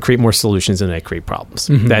try to create more solutions than I create problems.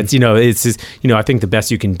 That's it's just, I think the best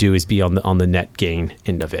you can do is be on the net gain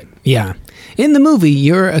end of it. Yeah, in the movie,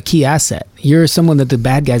 you're a key asset. You're someone that the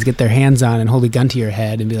bad guys get their hands on and hold a gun to your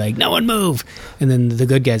head and be like, "No one move," and then the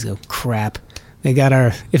good guys go, "Crap. They got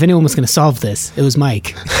if anyone was going to solve this, it was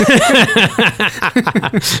Mike."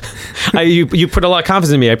 You put a lot of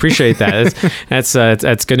confidence in me. I appreciate that.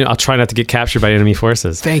 That's good. I'll try not to get captured by enemy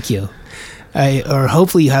forces. Thank you. Or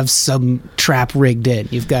hopefully you have some trap rigged in.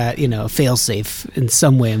 You've got a fail-safe in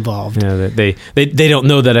some way involved. Yeah, they don't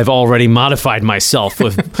know that I've already modified myself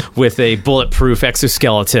with a bulletproof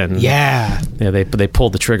exoskeleton. Yeah. Yeah. They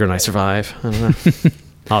pulled the trigger and I survive. I don't know.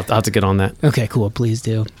 I'll have to get on that. Okay, cool. Please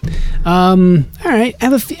do. All right.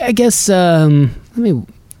 I guess.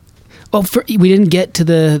 Well, we didn't get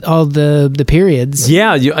to all the periods.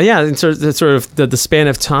 Yeah, and sort of the span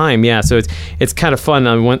of time. Yeah, so it's kind of fun.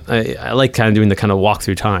 I like kind of doing the kind of walk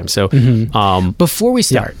through time. So before we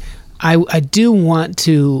start, I do want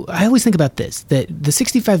to. I always think about this: that the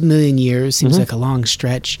 65 million years seems like a long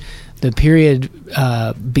stretch. The period,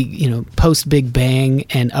 post Big Bang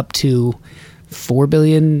and up to 4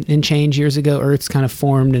 billion and change years ago, Earth's kind of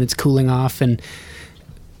formed and it's cooling off. And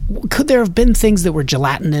could there have been things that were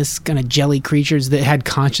gelatinous, kind of jelly creatures that had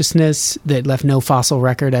consciousness that left no fossil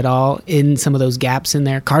record at all in some of those gaps in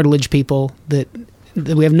there? Cartilage people that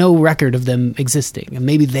we have no record of them existing, and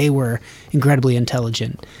maybe they were incredibly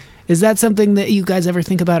intelligent. Is that something that you guys ever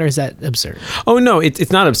think about, or is that absurd? Oh, no,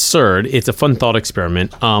 it's not absurd. It's a fun thought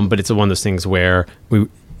experiment, but it's one of those things where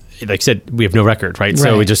like I said, we have no record, right?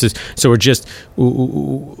 So we're just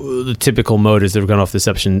the typical mode is that we're going off the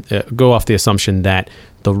assumption that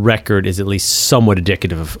the record is at least somewhat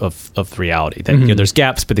indicative of reality. That there's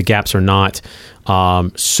gaps, but the gaps are not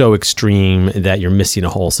so extreme that you're missing a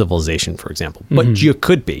whole civilization, for example. But you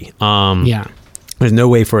could be. There's no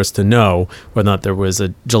way for us to know whether or not there was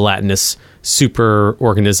a gelatinous super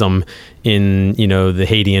organism in, the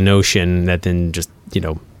Hadean Ocean that then just,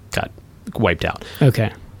 got wiped out.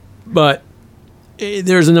 Okay. But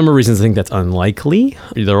there's a number of reasons I think that's unlikely.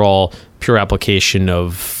 They're all pure application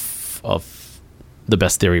of the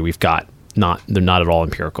best theory we've got. They're not at all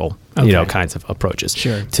empirical, kinds of approaches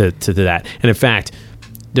to that. And in fact,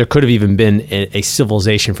 there could have even been a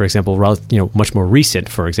civilization, for example, much more recent,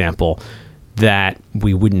 for example, that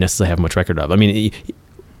we wouldn't necessarily have much record of. I mean,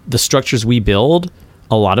 the structures we build,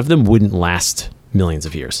 a lot of them wouldn't last millions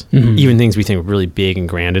of years. Even things we think are really big and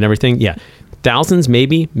grand and everything. Yeah. Thousands,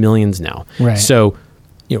 maybe millions now. Right. So,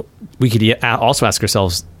 we could also ask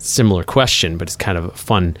ourselves similar question, but it's kind of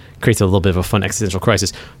fun, creates a little bit of a fun existential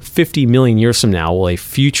crisis. 50 million years from now, will a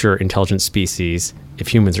future intelligent species, if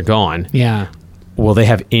humans are gone, will they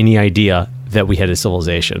have any idea that we had a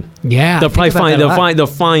civilization? Yeah. They'll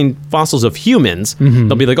find fossils of humans.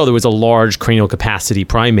 They'll be like, oh, there was a large cranial capacity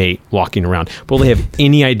primate walking around. But will they have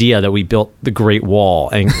any idea that we built the Great Wall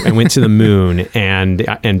and went to the moon and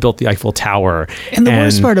built the Eiffel Tower? And the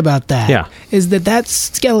worst part about that is that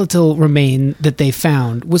skeletal remain that they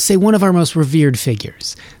found was, say, one of our most revered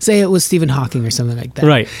figures. Say it was Stephen Hawking or something like that.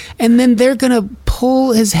 Right. And then they're going to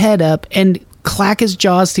pull his head up and clack his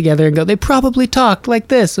jaws together and go, they probably talked like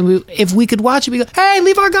this. And if we could watch it, we go, hey,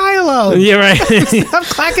 leave our guy alone. Yeah, right. Stop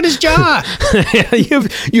clacking his jaw.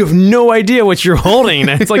 you have no idea what you're holding.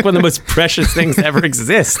 It's like one of the most precious things that ever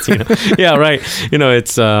exist. Yeah, right.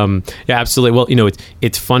 It's absolutely. Well,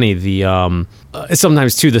 it's funny. The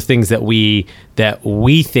sometimes too, the things that we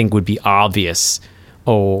think would be obvious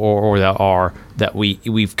or that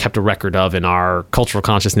we've kept a record of in our cultural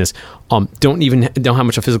consciousness don't have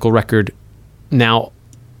much of a physical record now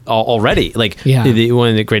already. Like one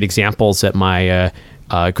of the great examples that my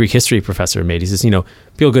Greek history professor made, he says,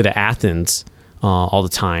 people go to Athens all the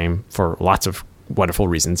time for lots of wonderful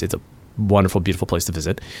reasons. It's a wonderful, beautiful place to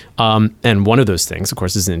visit. And one of those things, of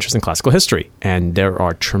course, is an interest in classical history. And there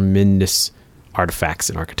are tremendous artifacts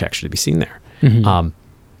in architecture to be seen there.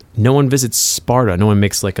 No one visits Sparta. No one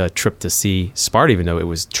makes like a trip to see Sparta, even though it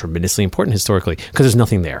was tremendously important historically, because there's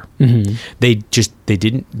nothing there. They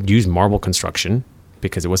didn't use marble construction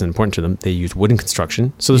because it wasn't important to them. They used wooden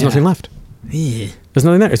construction, so there's nothing left. There's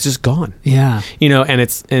nothing there. It's just gone. Yeah.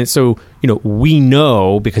 And so we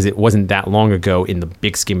know, because it wasn't that long ago in the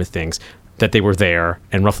big scheme of things, that they were there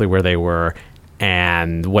and roughly where they were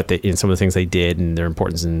and in some of the things they did and their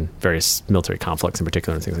importance in various military conflicts in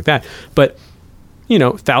particular and things like that. But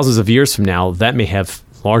thousands of years from now, that may have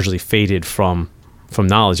largely faded from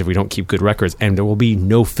knowledge if we don't keep good records, and there will be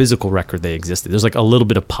no physical record they existed. There's like a little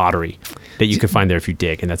bit of pottery that you can find there if you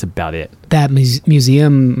dig, and that's about it. That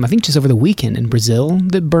museum, I think just over the weekend in Brazil,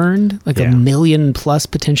 that burned like 1 million plus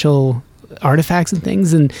potential artifacts and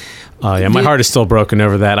things. And my heart is still broken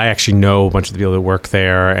over that. I actually know a bunch of the people that work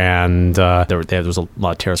there, and there was a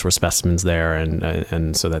lot of pterosaur specimens there,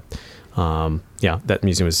 and so that that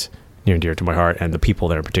museum was near and dear to my heart, and the people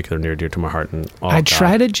there in particular near and dear to my heart. And I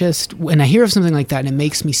try to just, when I hear of something like that and it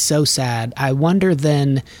makes me so sad, I wonder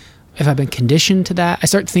then if I've been conditioned to that. I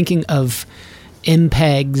start thinking of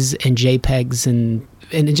MPEGs and JPEGs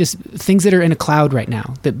and just things that are in a cloud right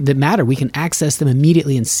now that matter. We can access them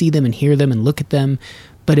immediately and see them and hear them and look at them.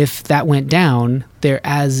 But if that went down, they're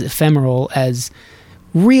as ephemeral as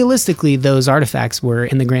realistically those artifacts were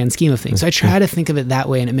in the grand scheme of things. So I try to think of it that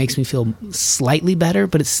way, and it makes me feel slightly better,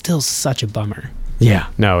 but it's still such a bummer. Yeah,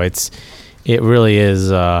 no, it really is.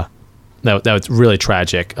 That was really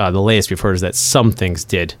tragic. The latest we've heard is that some things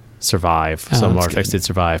did survive. Oh, Some that's artifacts good. did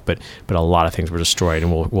survive, but a lot of things were destroyed,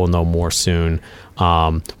 and we'll know more soon.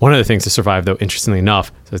 One of the things to survive, though, interestingly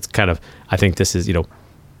enough, so it's kind of, I think this is,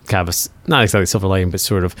 kind of not exactly silver lining, but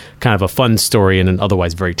sort of kind of a fun story in an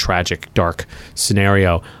otherwise very tragic, dark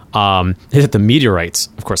scenario, is that the meteorites,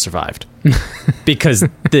 of course, survived because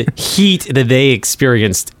the heat that they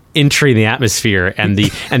experienced entering the atmosphere and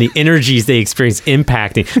the energies they experienced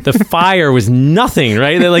impacting the fire was nothing,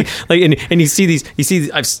 right? They're like and you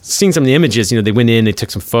see I've seen some of the images, they went in, they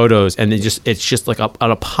took some photos, and it's just like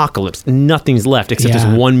an apocalypse. Nothing's left except this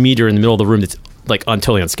 1 meter in the middle of the room that's like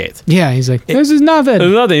totally unscathed. Yeah, he's like, this is nothing.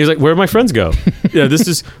 There's nothing. He's like, where'd my friends go? Yeah, this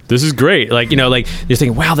is great. Like, like you're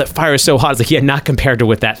thinking, wow, that fire is so hot. It's like, yeah, not compared to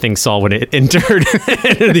what that thing saw when it entered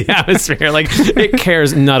into the atmosphere. Like, it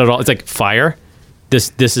cares not at all. It's like, fire?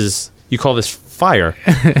 This is, you call this fire?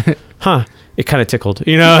 Huh. It kind of tickled, like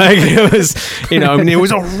it was, it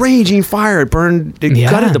was a raging fire. It burned, it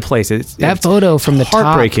gutted the place. That photo from the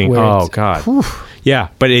heartbreaking. Top Oh God. Whew. Yeah,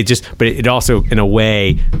 but it also, in a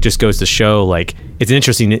way, just goes to show, like, it's an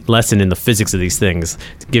interesting lesson in the physics of these things.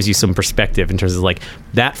 It gives you some perspective in terms of, like,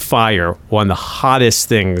 that fire, one of the hottest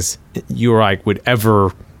things you or I would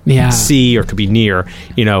ever see or could be near,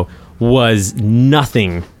 was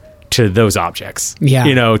nothing to those objects. Yeah.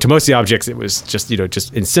 To most of the objects, it was just,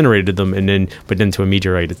 just incinerated them, but then to a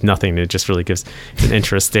meteorite, it's nothing. It just really gives an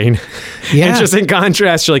interesting, interesting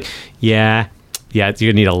contrast. You're like, yeah, you're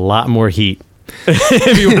gonna need a lot more heat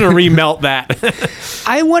if you want to remelt that.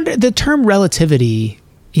 I wonder, the term relativity,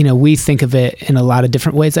 we think of it in a lot of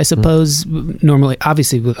different ways, I suppose. Normally,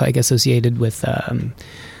 obviously, like associated with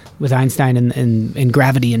Einstein and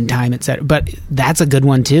gravity and time, etc. But that's a good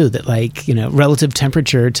one too. That relative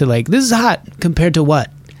temperature to this is hot compared to what?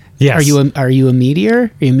 Yes. Are you a meteor?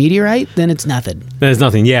 Are you a meteorite? Then it's nothing. Then it's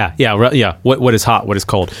nothing. Yeah. What is hot? What is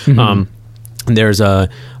cold? Mm-hmm. There's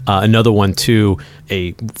another one too.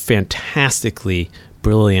 A fantastically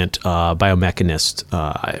brilliant biomechanist,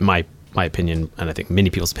 in my opinion, and I think many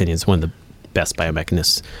people's opinions, one of the best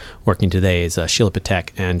biomechanists working today is Sheila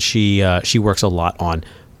Patek, and she works a lot on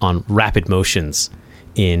rapid motions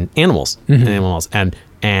in animals, and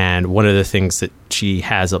one of the things that she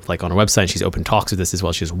has up on her website, she's open talks with this as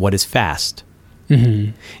well. She says, "What is fast?"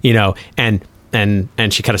 Mm-hmm.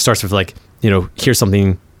 And she kind of starts with here's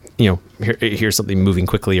something. Here's something moving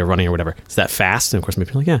quickly or running or whatever. Is that fast? And of course,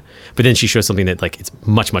 maybe yeah. But then she shows something that it's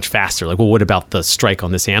much, much faster. Like, well, what about the strike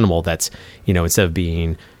on this animal that's, instead of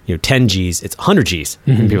being, 10 Gs, it's 100 Gs.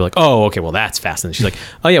 Mm-hmm. And people are like, oh, okay, well, that's fast. And she's like,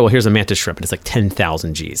 oh, yeah, well, here's a mantis shrimp, and it's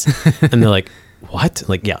 10,000 Gs. And they're like, what?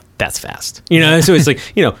 Like, yeah, that's fast. So it's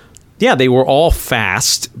yeah, they were all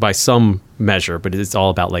fast by some measure, but it's all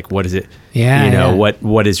about what is it? Yeah,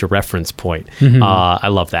 what is your reference point? Mm-hmm. I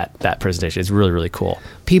love that presentation. It's really, really cool.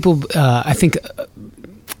 People, I think,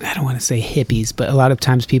 I don't want to say hippies, but a lot of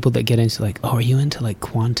times people that get into are you into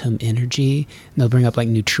quantum energy? And they'll bring up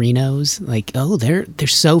neutrinos, they're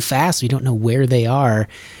so fast we don't know where they are.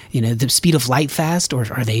 The speed of light fast,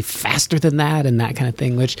 or are they faster than that, and that kind of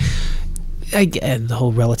thing. Which, the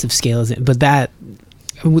whole relative scale is, but that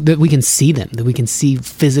we can see them, that we can see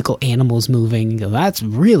physical animals moving and go, that's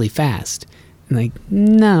really fast. And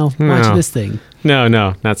no, watch this thing. No,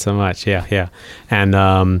 not so much. Yeah. And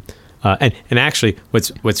actually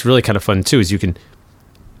what's really kind of fun too is you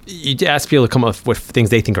ask people to come up with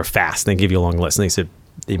things they think are fast, and they give you a long list, and they said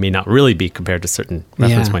they may not really be compared to certain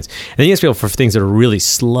reference points. And then you ask people for things that are really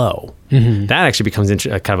slow. Mm-hmm. That actually becomes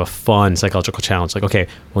kind of a fun psychological challenge. Okay,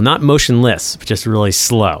 well, not motionless, but just really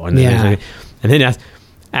slow. And then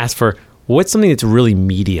ask for what's something that's really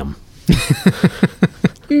medium.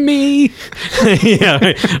 Me. Yeah,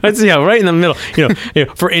 right. Let's see how right in the middle.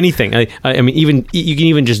 For anything. I mean, even you can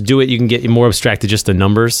even just do it. You can get more abstract to just the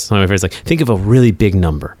numbers. So my friend's think of a really big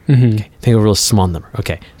number. Mm-hmm. Okay. Think of a real small number.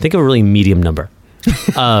 Okay. Think of a really medium number.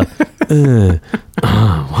 What?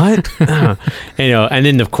 And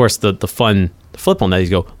then of course the flip on that is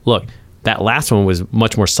go, look, that last one was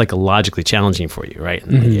much more psychologically challenging for you, right?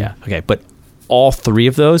 And yeah. Okay. But all three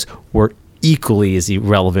of those were equally as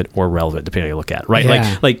irrelevant or relevant, depending on how you look at it, right?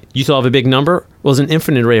 Yeah. Like you still have a big number. Well, there's an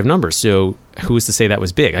infinite array of numbers. So who's to say that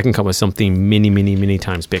was big? I can come up with something many, many, many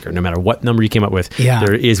times bigger. No matter what number you came up with,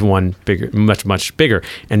 there is one bigger, much, much bigger.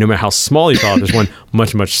 And no matter how small you thought, there's one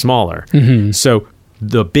much, much smaller. Mm-hmm. So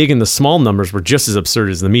the big and the small numbers were just as absurd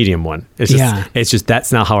as the medium one. It's just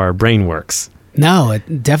that's not how our brain works. No,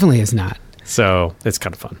 it definitely is not. So it's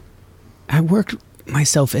kind of fun. I worked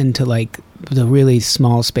myself into the really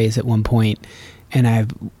small space at one point, And I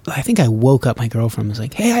think I woke up my girlfriend, was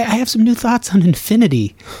like, hey, I have some new thoughts on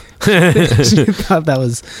infinity. She thought that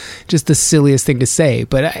was just the silliest thing to say.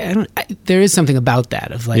 But there is something about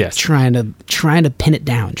that of like trying to pin it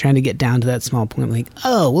down, trying to get down to that small point. Like,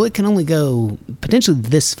 oh, well, it can only go potentially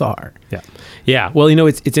this far. Yeah. Yeah. Well,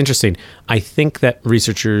 it's interesting. I think that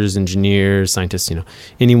researchers, engineers, scientists,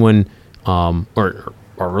 anyone, or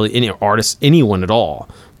really any artists, anyone at all,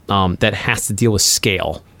 that has to deal with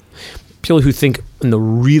scale. People who think in the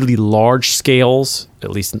really large scales,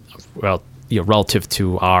 at least relative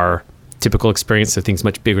to our typical experience, so things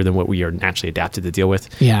much bigger than what we are naturally adapted to deal with,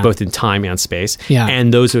 both in time and space. Yeah.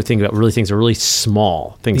 And those who think about things are really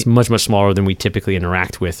small, things much, much smaller than we typically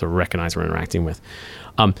interact with or recognize we're interacting with,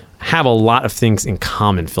 have a lot of things in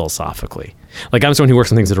common philosophically. Like I'm someone who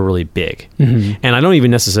works on things that are really big. Mm-hmm. And I don't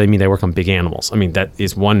even necessarily mean I work on big animals. I mean, that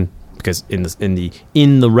is one, because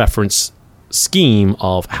in the reference scheme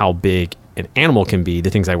of how big an animal can be, the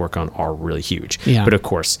things I work on are really huge. Yeah. But of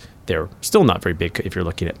course, they're still not very big if you're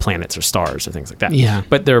looking at planets or stars or things like that. Yeah.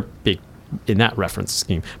 But they're big in that reference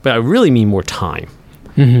scheme. But I really mean more time,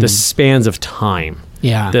 the spans of time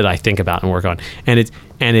that I think about and work on. And it's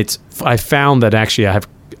I found that actually I have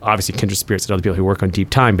obviously kindred spirits and other people who work on deep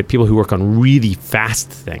time, but people who work on really fast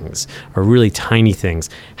things or really tiny things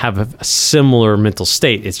have a similar mental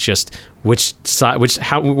state. It's just where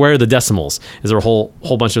are the decimals? Is there a whole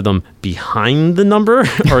bunch of them behind the number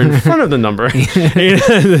or in front of the number?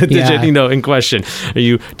 The digit, in question.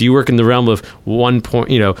 Do you work in the realm of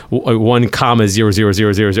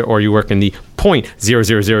 1,0,0,0,0,0, or you work in the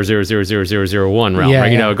 0.000000001 realm?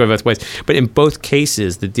 Right? Go both ways. But in both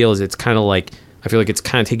cases, the deal is it's kind of like, I feel like it's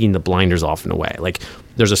kind of taking the blinders off in a way. Like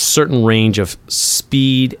there's a certain range of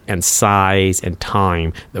speed and size and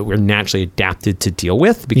time that we're naturally adapted to deal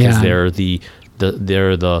with because they're the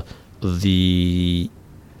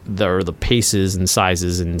paces and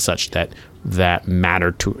sizes and such that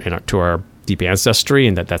matter to our deep ancestry,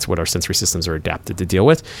 and that's what our sensory systems are adapted to deal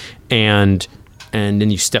with. And then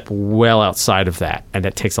you step well outside of that, and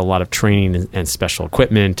that takes a lot of training and special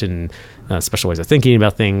equipment and special ways of thinking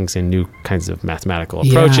about things and new kinds of mathematical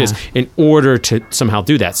approaches in order to somehow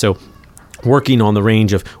do that. So working on the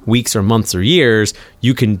range of weeks or months or years,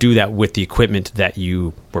 you can do that with the equipment that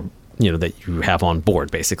you have on board,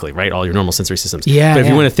 basically, right? All your normal sensory systems. But if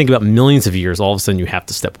you want to think about millions of years, all of a sudden you have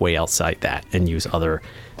to step way outside that and use other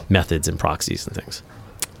methods and proxies and things.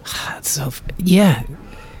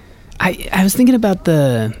 I was thinking about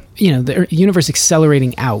the universe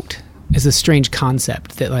accelerating out is a strange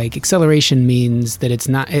concept, that like acceleration means that it's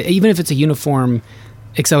not, even if it's a uniform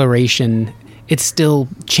acceleration, it's still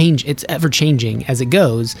it's ever changing as it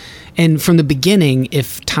goes. And from the beginning,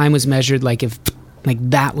 if time was measured, like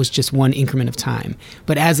that was just one increment of time.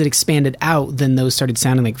 But as it expanded out, then those started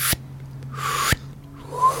sounding like,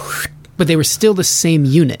 but they were still the same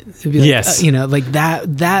unit. It'd be like, yes.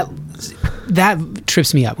 That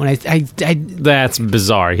trips me up when I That's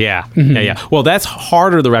bizarre. Yeah. Mm-hmm. Yeah. Well, that's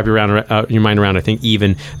harder to wrap your mind around, I think,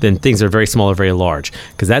 even than things that are very small or very large,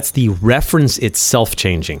 because that's the reference itself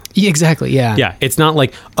changing. Yeah, exactly. Yeah. Yeah. It's not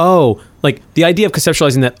like, like the idea of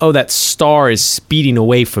conceptualizing that star is speeding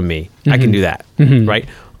away from me. Mm-hmm. I can do that. Mm-hmm. Right.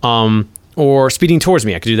 Or speeding towards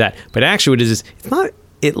me. I could do that. But actually what it is, it's not,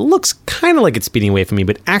 it looks kind of like it's speeding away from me,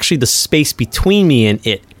 but actually the space between me and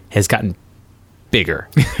it has gotten bigger.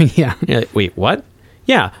 Yeah. Wait, what?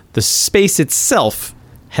 Yeah, the space itself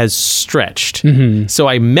has stretched. Mm-hmm. So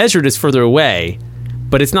I measured it's further away,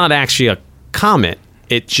 but it's not actually a comet.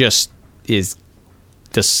 It just is,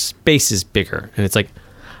 the space is bigger. And it's like,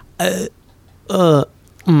 ow,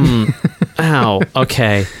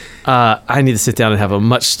 okay. I need to sit down and have a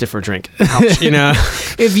much stiffer drink. Ouch,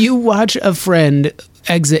 If you watch a friend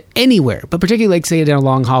exit anywhere, but particularly like say down a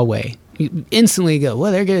long hallway, you instantly go,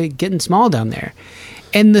 well, they're getting small down there.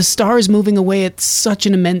 And the star is moving away at such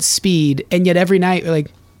an immense speed, and yet every night you're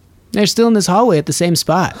like, they're still in this hallway at the same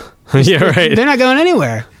spot. Yeah, right. They're not going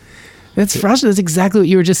anywhere. That's frustrating. That's exactly what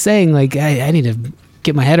you were just saying. Like, I need to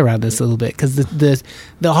get my head around this a little bit, because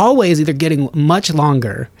the hallway is either getting much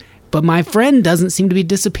longer, but my friend doesn't seem to be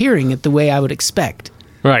disappearing at the way I would expect.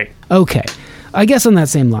 Right. Okay. I guess on that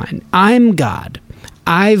same line, I'm God.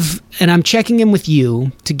 I'm checking in with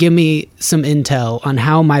you to give me some intel on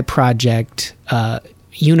how my project,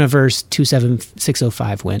 Universe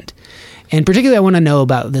 27605 went. And particularly, I want to know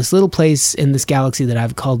about this little place in this galaxy that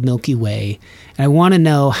I've called Milky Way. And I want to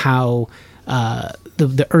know how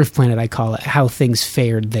the Earth planet, I call it, how things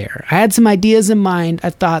fared there. I had some ideas in mind. I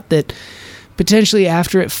thought that potentially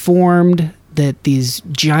after it formed, that these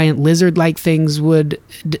giant lizard-like things would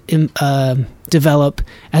develop,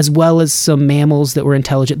 as well as some mammals that were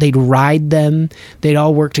intelligent. They'd ride them. They'd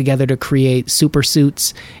all work together to create super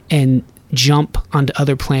suits and jump onto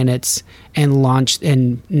other planets and launch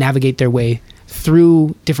and navigate their way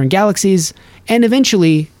through different galaxies and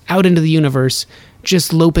eventually out into the universe,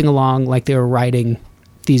 just loping along like they were riding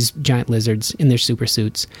these giant lizards in their super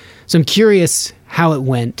suits. So I'm curious how it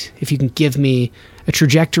went. If you can give me a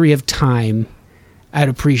trajectory of time, I'd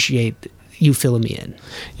appreciate you filling me in.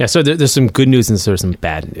 Yeah, so there's some good news and there's some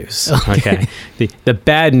bad news. Okay. The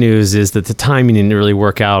bad news is that the timing didn't really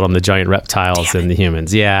work out on the giant reptiles and the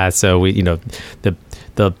humans. Yeah, so we, the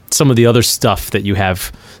some of the other stuff that you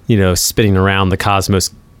have, spinning around the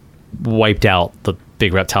cosmos wiped out the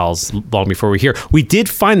big reptiles long before we're here. We did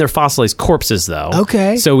find their fossilized corpses, though.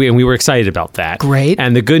 Okay. So we were excited about that. Great.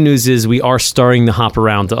 And the good news is we are starting to hop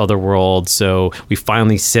around to other worlds. So we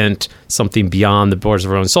finally sent something beyond the borders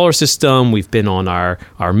of our own solar system. We've been on our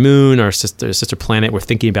moon, our sister planet. We're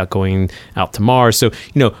thinking about going out to Mars. So,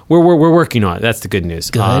 we're working on it. That's the good news.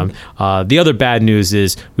 Good. The other bad news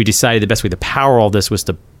is we decided the best way to power all this was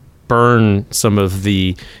to burn some of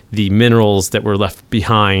the minerals that were left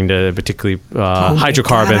behind, particularly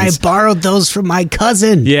hydrocarbons. God, I borrowed those from my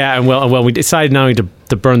cousin. Yeah, and well, we decided not only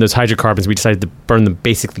to burn those hydrocarbons, we decided to burn them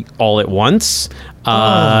basically all at once.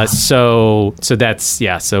 So that's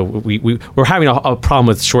So we're having a problem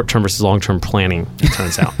with short-term versus long-term planning, it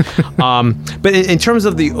turns out. But in terms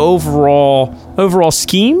of the overall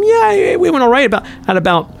scheme, yeah, we went all right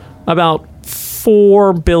about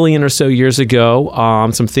 4 billion or so years ago.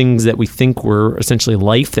 Some things that we think were essentially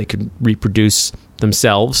life that could reproduce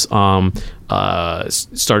themselves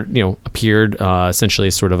appeared essentially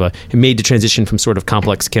as sort of it made the transition from sort of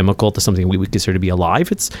complex chemical to something we would consider to be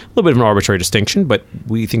alive. It's a little bit of an arbitrary distinction, but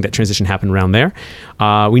we think that transition happened around there.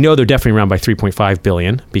 We know they're definitely around by 3.5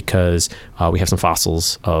 billion because we have some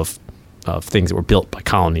fossils of things that were built by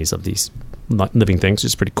colonies of these living things, which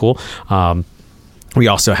is pretty cool. We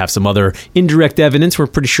also have some other indirect evidence. We're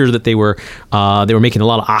pretty sure that they were making a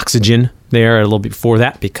lot of oxygen there a little bit before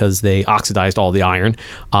that because they oxidized all the iron.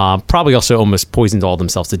 Probably also almost poisoned all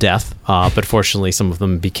themselves to death. But fortunately, some of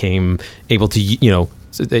them became able to,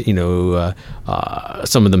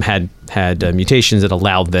 some of them had mutations that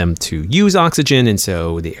allowed them to use oxygen, and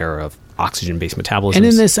so the era of oxygen-based metabolism. And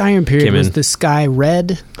in this iron period, was the sky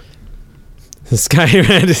red? The sky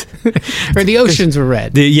red, or the oceans were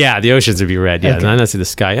red. The oceans would be red. Yeah, okay. And I see the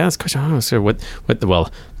sky. Yeah, that's a question. I'm not sure what. Well,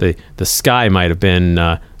 the sky might have been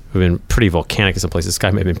pretty volcanic in some places. The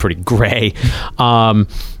sky might have been pretty gray.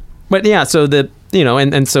 But yeah, so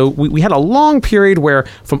so we had a long period where,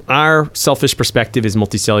 from our selfish perspective as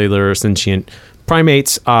multicellular sentient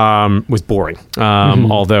primates, was boring,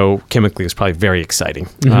 although chemically it was probably very exciting,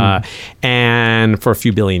 and for a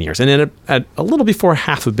few billion years. And then at a little before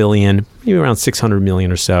 500 million, maybe around 600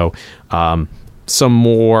 million or so, some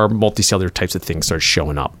more multicellular types of things started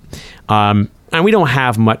showing up. And we don't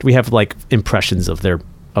have much. We have like impressions of their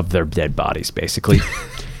dead bodies, basically.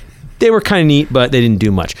 They were kind of neat, but they didn't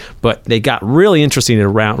do much. But they got really interesting at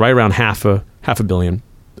right around half a billion.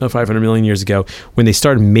 500 million years ago, when they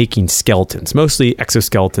started making skeletons, mostly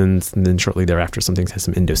exoskeletons, and then shortly thereafter some things had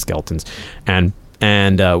some endoskeletons, and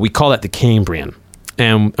we call that the Cambrian,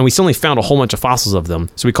 and we suddenly found a whole bunch of fossils of them,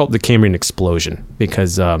 so we call it the Cambrian explosion,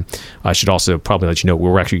 because I should also probably let you know we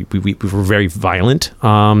were very violent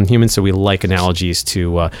humans, so we like analogies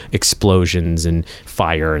to explosions and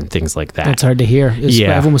fire and things like that. That's hard to hear.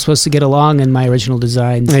 Everyone was supposed to get along in my original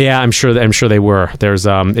designs. Yeah, I'm sure they were. There's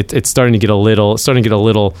it's starting to get a little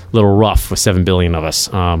rough with 7 billion of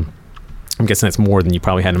us. I'm guessing that's more than you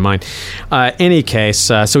probably had in mind. Any case,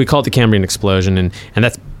 so we call it the Cambrian explosion, and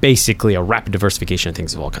that's basically a rapid diversification of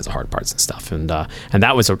things of all kinds of hard parts and stuff, and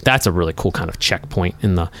that's a really cool kind of checkpoint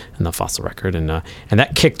in the fossil record, and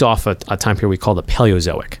that kicked off a time period we call the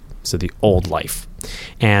Paleozoic, so the old life,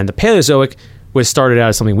 and the Paleozoic was started out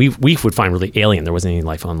as something we would find really alien. There wasn't any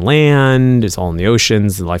life on land. It's all in the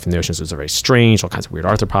oceans. The life in the oceans was very strange, all kinds of weird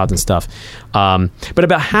arthropods and stuff. But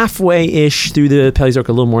about halfway-ish through the Paleozoic,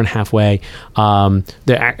 a little more than halfway,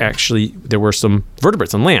 there were some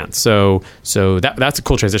vertebrates on land. So that's a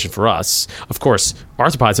cool transition for us. Of course,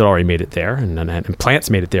 arthropods had already made it there, and plants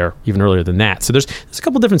made it there even earlier than that. So there's a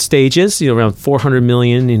couple different stages, around 400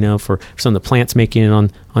 million, for some of the plants making it on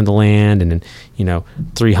the land, and then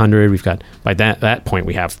 300. We've got, by that point,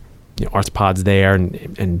 we have arthropods there,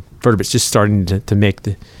 and vertebrates just starting to make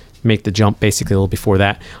the jump basically a little before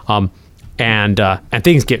that. And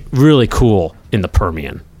things get really cool in the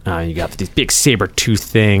Permian. You got these big saber-toothed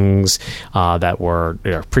things that were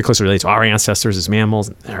pretty closely related to our ancestors as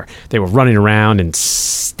mammals. They were running around and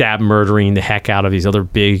murdering the heck out of these other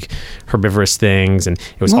big herbivorous things, and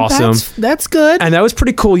it was awesome. That's good. And that was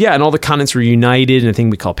pretty cool, yeah. And all the continents were united in a thing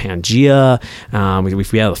we call Pangea. We were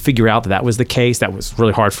able to figure out that was the case. That was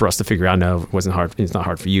really hard for us to figure out. No, it wasn't hard. It's not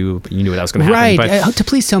hard for you, but you knew that was going to happen. Right. But to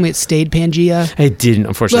please tell me it stayed Pangea. It didn't,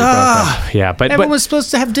 unfortunately. Yeah, but everyone was supposed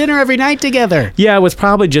to have dinner every night together. Yeah, it was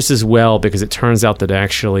probably just as well, because it turns out that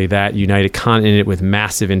actually that united continent with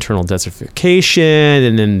massive internal desertification,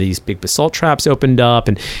 and then these big basalt traps opened up,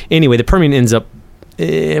 and anyway, the Permian ends up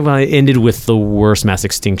it ended with the worst mass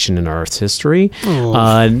extinction in Earth's history.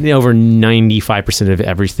 Over 95% of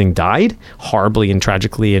everything died, horribly and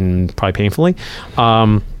tragically and probably painfully.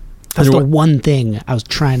 That's the one thing I was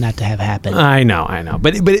trying not to have happen. I know,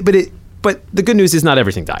 but the good news is not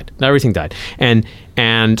everything died. Not everything died, and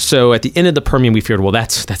so at the end of the Permian, we figured, well,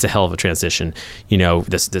 that's a hell of a transition.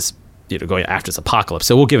 This going after this apocalypse.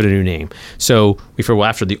 So we'll give it a new name. So we figured, well,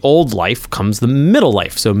 after the old life comes the middle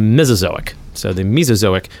life. So Mesozoic. So the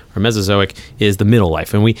Mesozoic or Mesozoic is the middle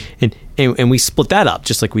life, and we split that up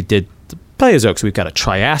just like we did the Paleozoic. So we've got a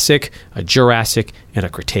Triassic, a Jurassic, and a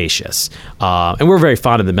Cretaceous. And we're very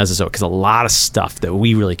fond of the Mesozoic because a lot of stuff that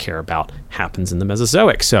we really care about happens in the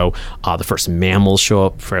Mesozoic. So the first mammals show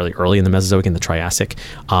up fairly early in the Mesozoic and the Triassic.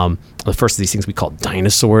 The first of these things we call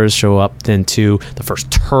dinosaurs show up then too. The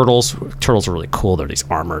first turtles are really cool. They're these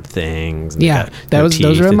armored things. Yeah, those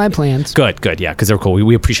are in my plans. Good, yeah, because they're cool.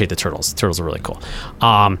 We appreciate the turtles. Turtles are really cool.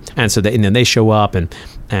 And so then they show up, and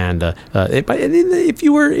we're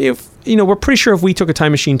pretty sure if we took a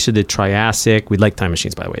time machine to the Triassic, we'd like time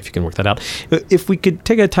machines, by the way, if you can work that out. If we could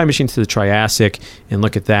take a time machine to the Triassic and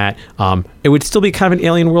look at that, it would still be kind of an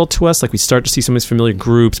alien world to us. Like, we'd start to see some of these familiar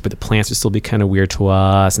groups, but the plants would still be kind of weird to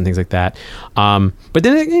us and things like that. But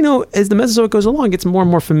then, as the Mesozoic goes along, it gets more and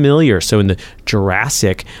more familiar. So in the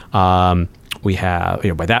Jurassic, we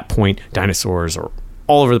have, by that point, dinosaurs are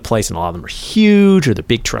all over the place, and a lot of them are huge, or the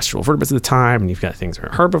big terrestrial vertebrates at the time. And you've got things that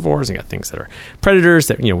are herbivores, and you got things that are predators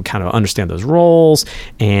that kind of understand those roles.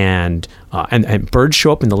 And birds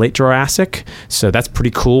show up in the late Jurassic, so that's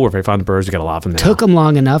pretty cool. We're very fond of birds. We got a lot of them now. Took them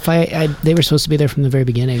long enough. They were supposed to be there from the very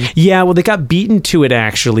beginning. Yeah, well, they got beaten to it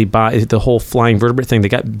actually by the whole flying vertebrate thing. They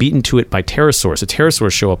got beaten to it by pterosaurs. So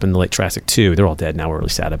pterosaurs show up in the late Jurassic too. They're all dead now. We're really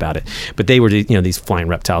sad about it. But they were these flying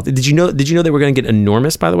reptiles. Did you know they were going to get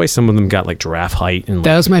enormous? By the way, some of them got like giraffe height. And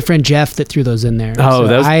that was my friend Jeff that threw those in there. Oh,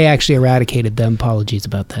 so I actually eradicated them. Apologies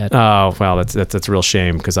about that. Oh, wow, that's a real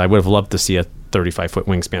shame, because I would have loved to see a 35-foot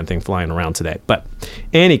wingspan thing flying around today. But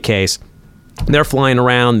in any case, they're flying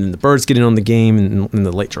around, and the birds get in on the game in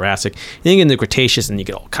the late Jurassic. And then you get in the Cretaceous, and you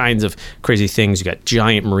get all kinds of crazy things. You got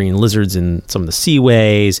giant marine lizards in some of the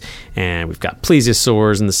seaways, and we've got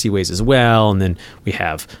plesiosaurs in the seaways as well. And then we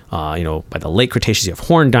have, by the late Cretaceous, you have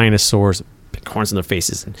horned dinosaurs, big horns on their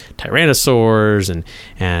faces, and tyrannosaurs,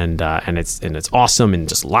 and it's awesome, and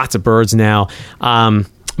just lots of birds now.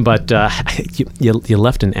 But you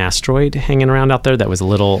left an asteroid hanging around out there that was a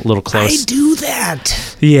little close. I do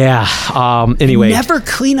that. Yeah. Anyway, I never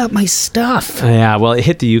clean up my stuff. Yeah. Well, it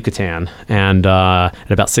hit the Yucatan, and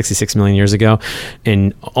at about 66 million years ago,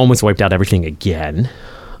 and almost wiped out everything again.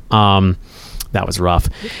 That was rough.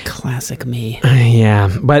 Classic me.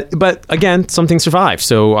 Yeah, but again, some things survived.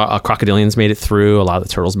 So crocodilians made it through. A lot of the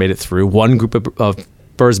turtles made it through. One group of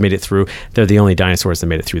birds made it through. They're the only dinosaurs that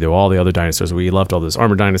made it through. There were all the other dinosaurs. We loved all those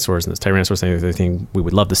armored dinosaurs and those tyrannosaurs and everything. We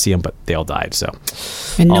would love to see them, but they all died. So,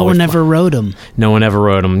 and no one ever rode them. No one ever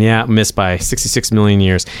rode them. Yeah, missed by 66 million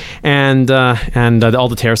years. And all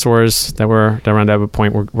the pterosaurs that were around that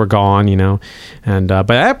point were gone. And by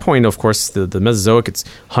that point, of course, the Mesozoic, it's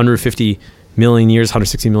 150 million years,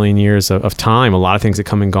 160 million years of time. A lot of things that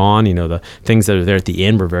come and gone. The things that are there at the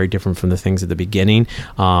end were very different from the things at the beginning.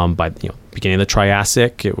 By beginning of the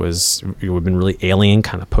Triassic, it would have been really alien,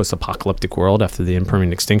 kind of post-apocalyptic world after the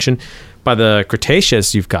Permian extinction. By the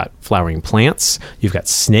Cretaceous, you've got flowering plants, you've got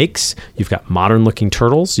snakes, you've got modern-looking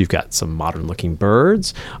turtles, you've got some modern-looking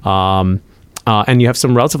birds, and you have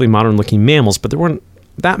some relatively modern-looking mammals, but there weren't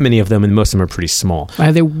that many of them, and most of them are pretty small.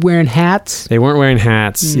 Are they wearing hats? They weren't wearing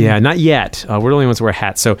hats. Yeah, not yet. We're the only ones who wear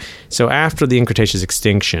hats. So after the Cretaceous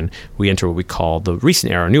extinction, we enter what we call the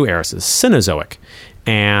recent era, new era, so the Cenozoic.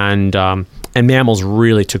 And mammals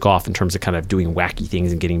really took off in terms of kind of doing wacky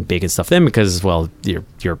things and getting big and stuff then, because, well,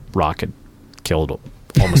 your rock had killed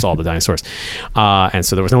almost all the dinosaurs. And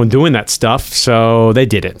so there was no one doing that stuff, so they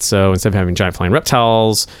did it. So instead of having giant flying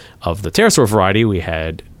reptiles of the pterosaur variety, we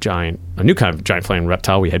had a new kind of giant flying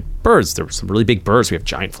reptile. We had birds. There were some really big birds. We have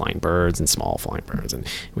giant flying birds and small flying birds, and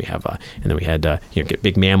we have and then we had get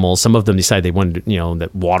big mammals. Some of them decided they wanted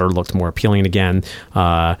that water looked more appealing again.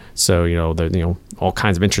 So all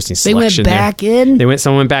kinds of interesting selection. They went back in.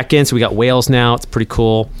 Someone went back in. So we got whales now. It's pretty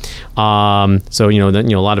cool. So a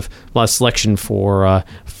lot of selection for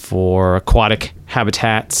aquatic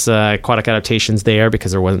habitats, aquatic adaptations there,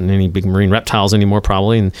 because there wasn't any big marine reptiles anymore,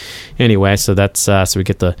 probably. And anyway, so that's so we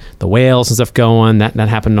get the whales and stuff going. That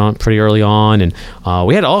happened pretty early on, and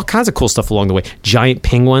we had all kinds of cool stuff along the way. Giant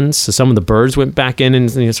penguins. So some of the birds went back in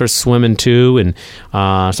and started swimming too, and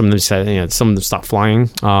some of them decided, some of them stopped flying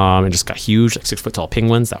and just got huge, like 6 foot tall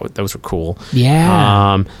penguins. Those were cool.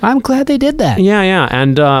 Yeah, I'm glad they did that. Yeah,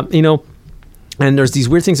 and and there's these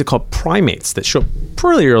weird things that are called primates that show up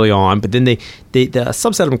pretty early on, but then the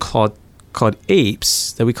subset of them called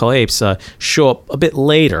apes, that we call apes, show up a bit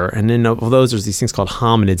later. And then of those, there's these things called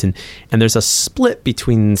hominids, and there's a split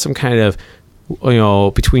between some kind of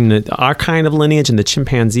between our kind of lineage and the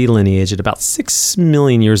chimpanzee lineage at about 6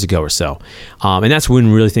 million years ago or so. And that's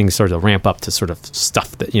when really things started to ramp up to sort of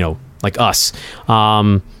stuff that, like us.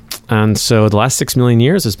 And so the last 6 million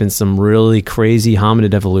years, there's been some really crazy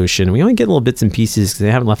hominid evolution. We only get little bits and pieces because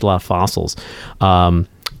they haven't left a lot of fossils. But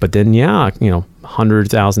then,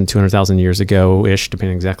 100,000, 200,000 years ago-ish,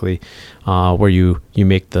 depending exactly where you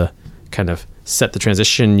make the kind of set the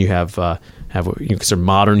transition, you have what you consider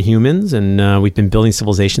modern humans, and we've been building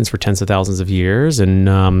civilizations for tens of thousands of years.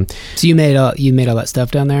 And so you made all that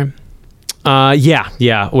stuff down there?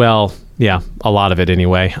 Yeah. Well, yeah, a lot of it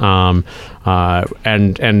anyway. And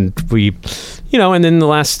we, and then the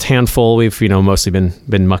last handful, we've mostly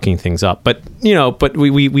been mucking things up. But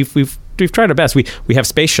we've tried our best. We have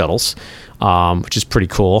space shuttles, which is pretty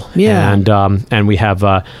cool. Yeah, and we have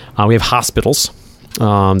hospitals.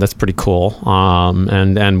 That's pretty cool.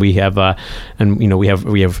 And we have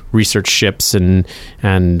we have research ships and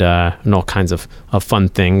all kinds of fun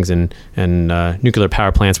things and nuclear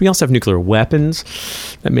power plants. We also have nuclear weapons.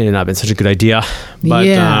 That may not have been such a good idea. But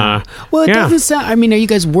well, it doesn't sound. I mean, are you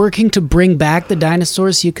guys working to bring back the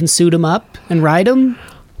dinosaurs so you can suit them up and ride them?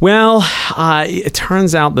 Well, it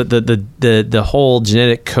turns out that the whole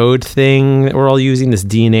genetic code thing that we're all using, this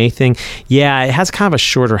DNA thing, it has kind of a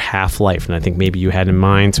shorter half-life than I think maybe you had in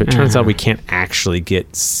mind. So it turns out we can't actually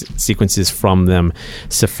get sequences from them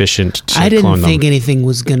sufficient to clone them. I didn't think anything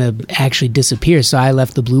was going to actually disappear, so I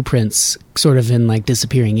left the blueprints sort of in like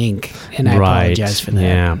disappearing ink, and I apologize for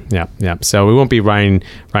that. Yeah. So we won't be writing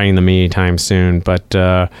them anytime soon, but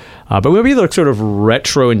we'll be able to sort of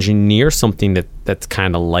retro-engineer something that's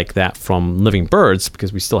kind of like that from living birds,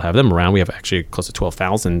 because we still have them around. We have actually close to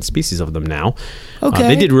 12,000 species of them now. Okay.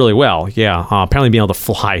 They did really well, apparently being able to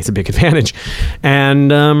fly is a big advantage. And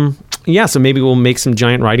so maybe we'll make some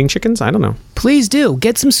giant riding chickens. I don't know. Please do.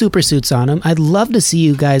 Get some super suits on them. I'd love to see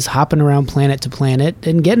you guys hopping around planet to planet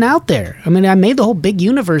and getting out there. I mean, I made the whole big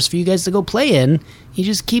universe for you guys to go play in. You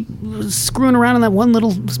just keep screwing around on that one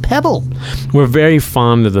little pebble. We're very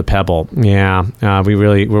fond of the pebble. Yeah,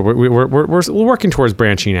 we're working towards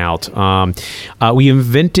branching out. We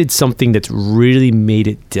invented something that's really made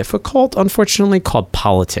it difficult, unfortunately, called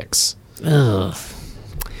politics. Ugh.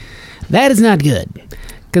 That is not good.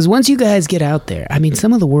 Because once you guys get out there, I mean,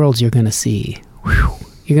 some of the worlds you're going to see,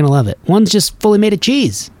 you're going to love it. One's just fully made of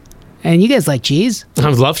cheese. And you guys like cheese. I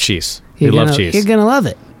love cheese. Love cheese. You're going to love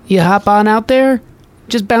it. You hop on out there,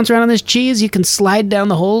 just bounce around on this cheese. You can slide down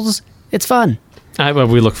the holes. It's fun.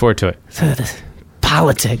 We look forward to it.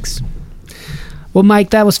 Politics. Well, Mike,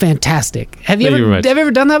 that was fantastic. Have you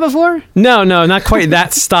ever done that before? No, not quite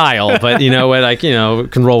that style, but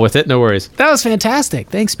can roll with it. No worries. That was fantastic.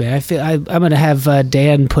 Thanks, man. I feel I'm going to have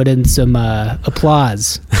Dan put in some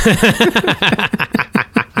applause.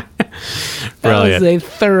 Brilliant. That was a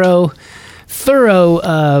thorough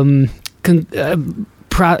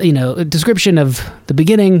description of the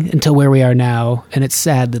beginning until where we are now, and it's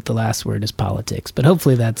sad that the last word is politics, but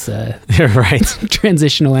hopefully that's You're right.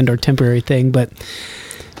 transitional and or temporary thing. But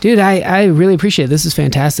dude, I really appreciate it. This is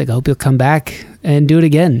fantastic. I hope you'll come back and do it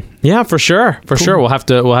again. Yeah, for sure. Sure. We'll have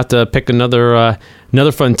to pick another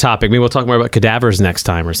fun topic. Maybe we'll talk more about cadavers next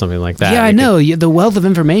time or something like that. Yeah, I know. The wealth of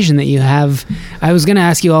information that you have. I was going to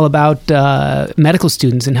ask you all about medical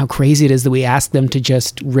students and how crazy it is that we ask them to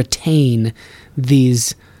just retain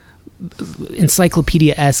these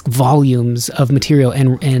encyclopedia-esque volumes of material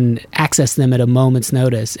and access them at a moment's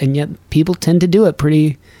notice. And yet people tend to do it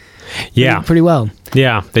pretty well.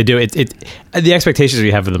 Yeah, they do. The expectations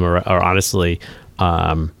we have of them are honestly,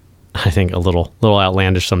 I think, a little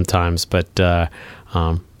outlandish sometimes. But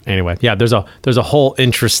anyway, yeah, there's a whole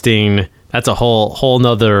interesting, that's a whole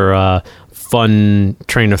nother fun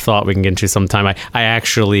train of thought we can get into sometime. I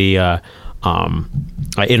actually I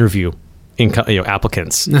interview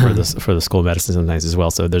applicants for the School of Medicine sometimes as well.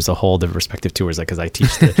 So there's a whole different perspective to it, because I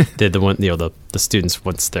teach the students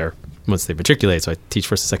once they matriculate. So I teach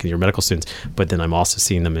first and second year medical students, but then I'm also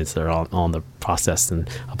seeing them as they're all in the process and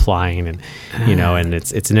applying, and and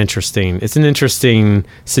it's an interesting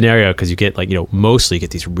scenario, because you get mostly you get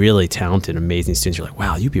these really talented, amazing students. You're like,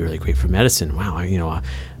 wow, you'd be really great for medicine. Wow,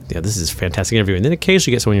 this is a fantastic interview. And then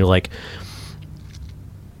occasionally you get someone you're like,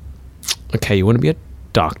 okay, you want to be a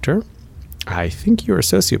doctor? I think you're a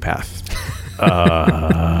sociopath.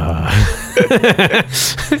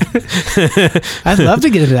 I'd love to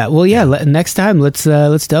get into that. Well, yeah, next time let's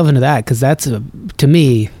delve into that, because that's to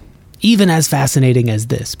me even as fascinating as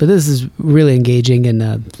this. But this is really engaging,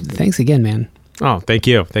 and thanks again, man. Oh, thank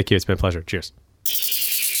you. It's been a pleasure. Cheers.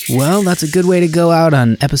 Well, that's a good way to go out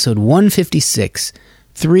on episode 156.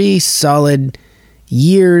 3 solid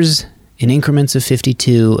years in increments of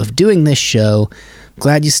 52 of doing this show.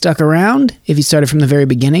 Glad you stuck around. If you started from the very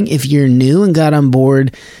beginning, if you're new and got on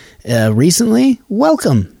board recently,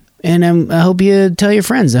 welcome. And I hope you tell your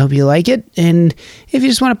friends. I hope you like it. And if you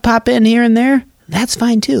just want to pop in here and there, that's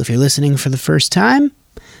fine too. If you're listening for the first time,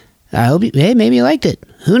 I hope maybe you liked it.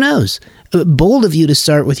 Who knows? Bold of you to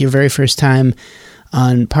start with your very first time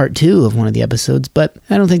on part 2 of one of the episodes, but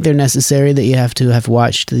I don't think they're necessary that you have to have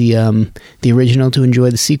watched the original to enjoy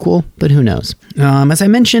the sequel, but who knows. As I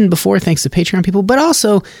mentioned before, thanks to Patreon people, but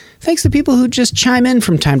also thanks to people who just chime in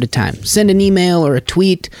from time to time. Send an email or a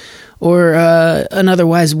tweet or an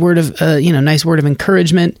otherwise nice word of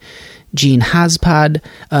encouragement. Gene Haspod,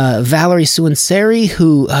 Valerie Suanseri,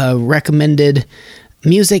 who recommended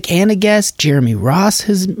music and a guest. Jeremy Ross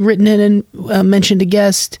has written in and mentioned a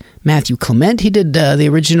guest. Matthew Clement, he did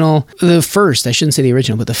the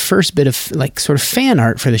first bit of sort of fan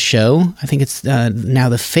art for the show. I think it's now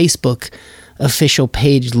the Facebook official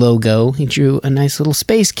page logo. He drew a nice little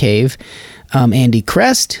space cave. Andy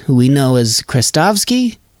Crest, who we know as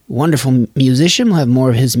Krestovsky, wonderful musician. We'll have more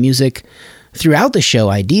of his music throughout the show,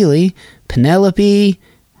 ideally. Penelope,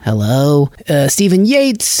 hello. Stephen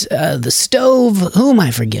Yates, The Stove. Who am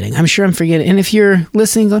I forgetting? I'm sure I'm forgetting. And if you're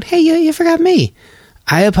listening going, hey, you forgot me,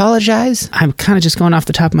 I apologize. I'm kind of just going off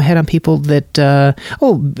the top of my head on people that...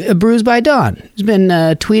 Bruised by Dawn has been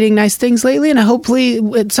tweeting nice things lately, and hopefully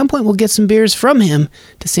at some point we'll get some beers from him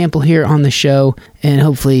to sample here on the show, and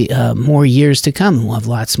hopefully more years to come. We'll have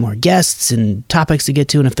lots more guests and topics to get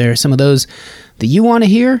to, and if there are some of those that you want to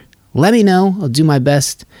hear, let me know. I'll do my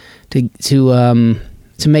best to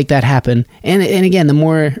make that happen. And again, the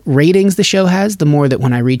more ratings the show has, the more that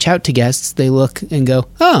when I reach out to guests, they look and go,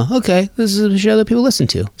 oh, okay, this is a show that people listen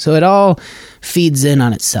to. So it all feeds in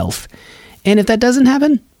on itself. And if that doesn't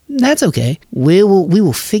happen, that's okay. We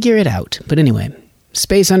will figure it out. But anyway,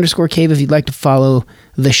 space_cave if you'd like to follow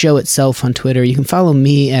the show itself on Twitter. You can follow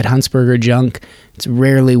me at Huntsberger Junk. It's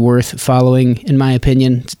rarely worth following, in my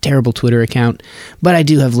opinion. It's a terrible Twitter account. But I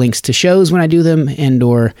do have links to shows when I do them, and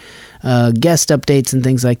or guest updates and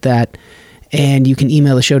things like that. And you can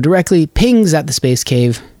email the show directly,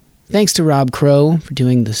 pings@thespacecave. Thanks to Rob Crow for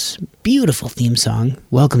doing this beautiful theme song.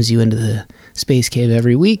 Welcomes you into the Space Cave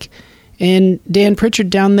every week. And Dan Pritchard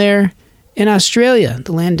down there in Australia,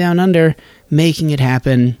 the land down under, making it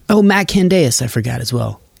happen. Oh, Matt Candeas, I forgot as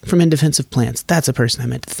well, from In Defense of Plants. That's a person I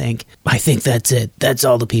meant to thank. I think that's it. That's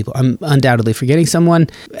all the people. I'm undoubtedly forgetting someone.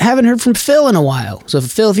 Haven't heard from Phil in a while. So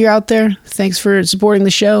Phil, if you're out there, thanks for supporting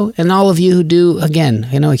the show. And all of you who do, again,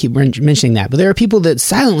 I know I keep mentioning that, but there are people that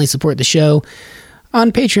silently support the show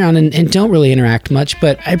on Patreon and don't really interact much,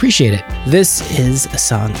 but I appreciate it. This is a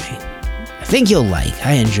song I think you'll like.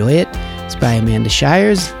 I enjoy it. It's by Amanda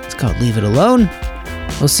Shires. It's called Leave It Alone.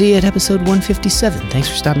 We'll see you at episode 157. Thanks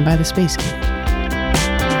for stopping by the Space Cave.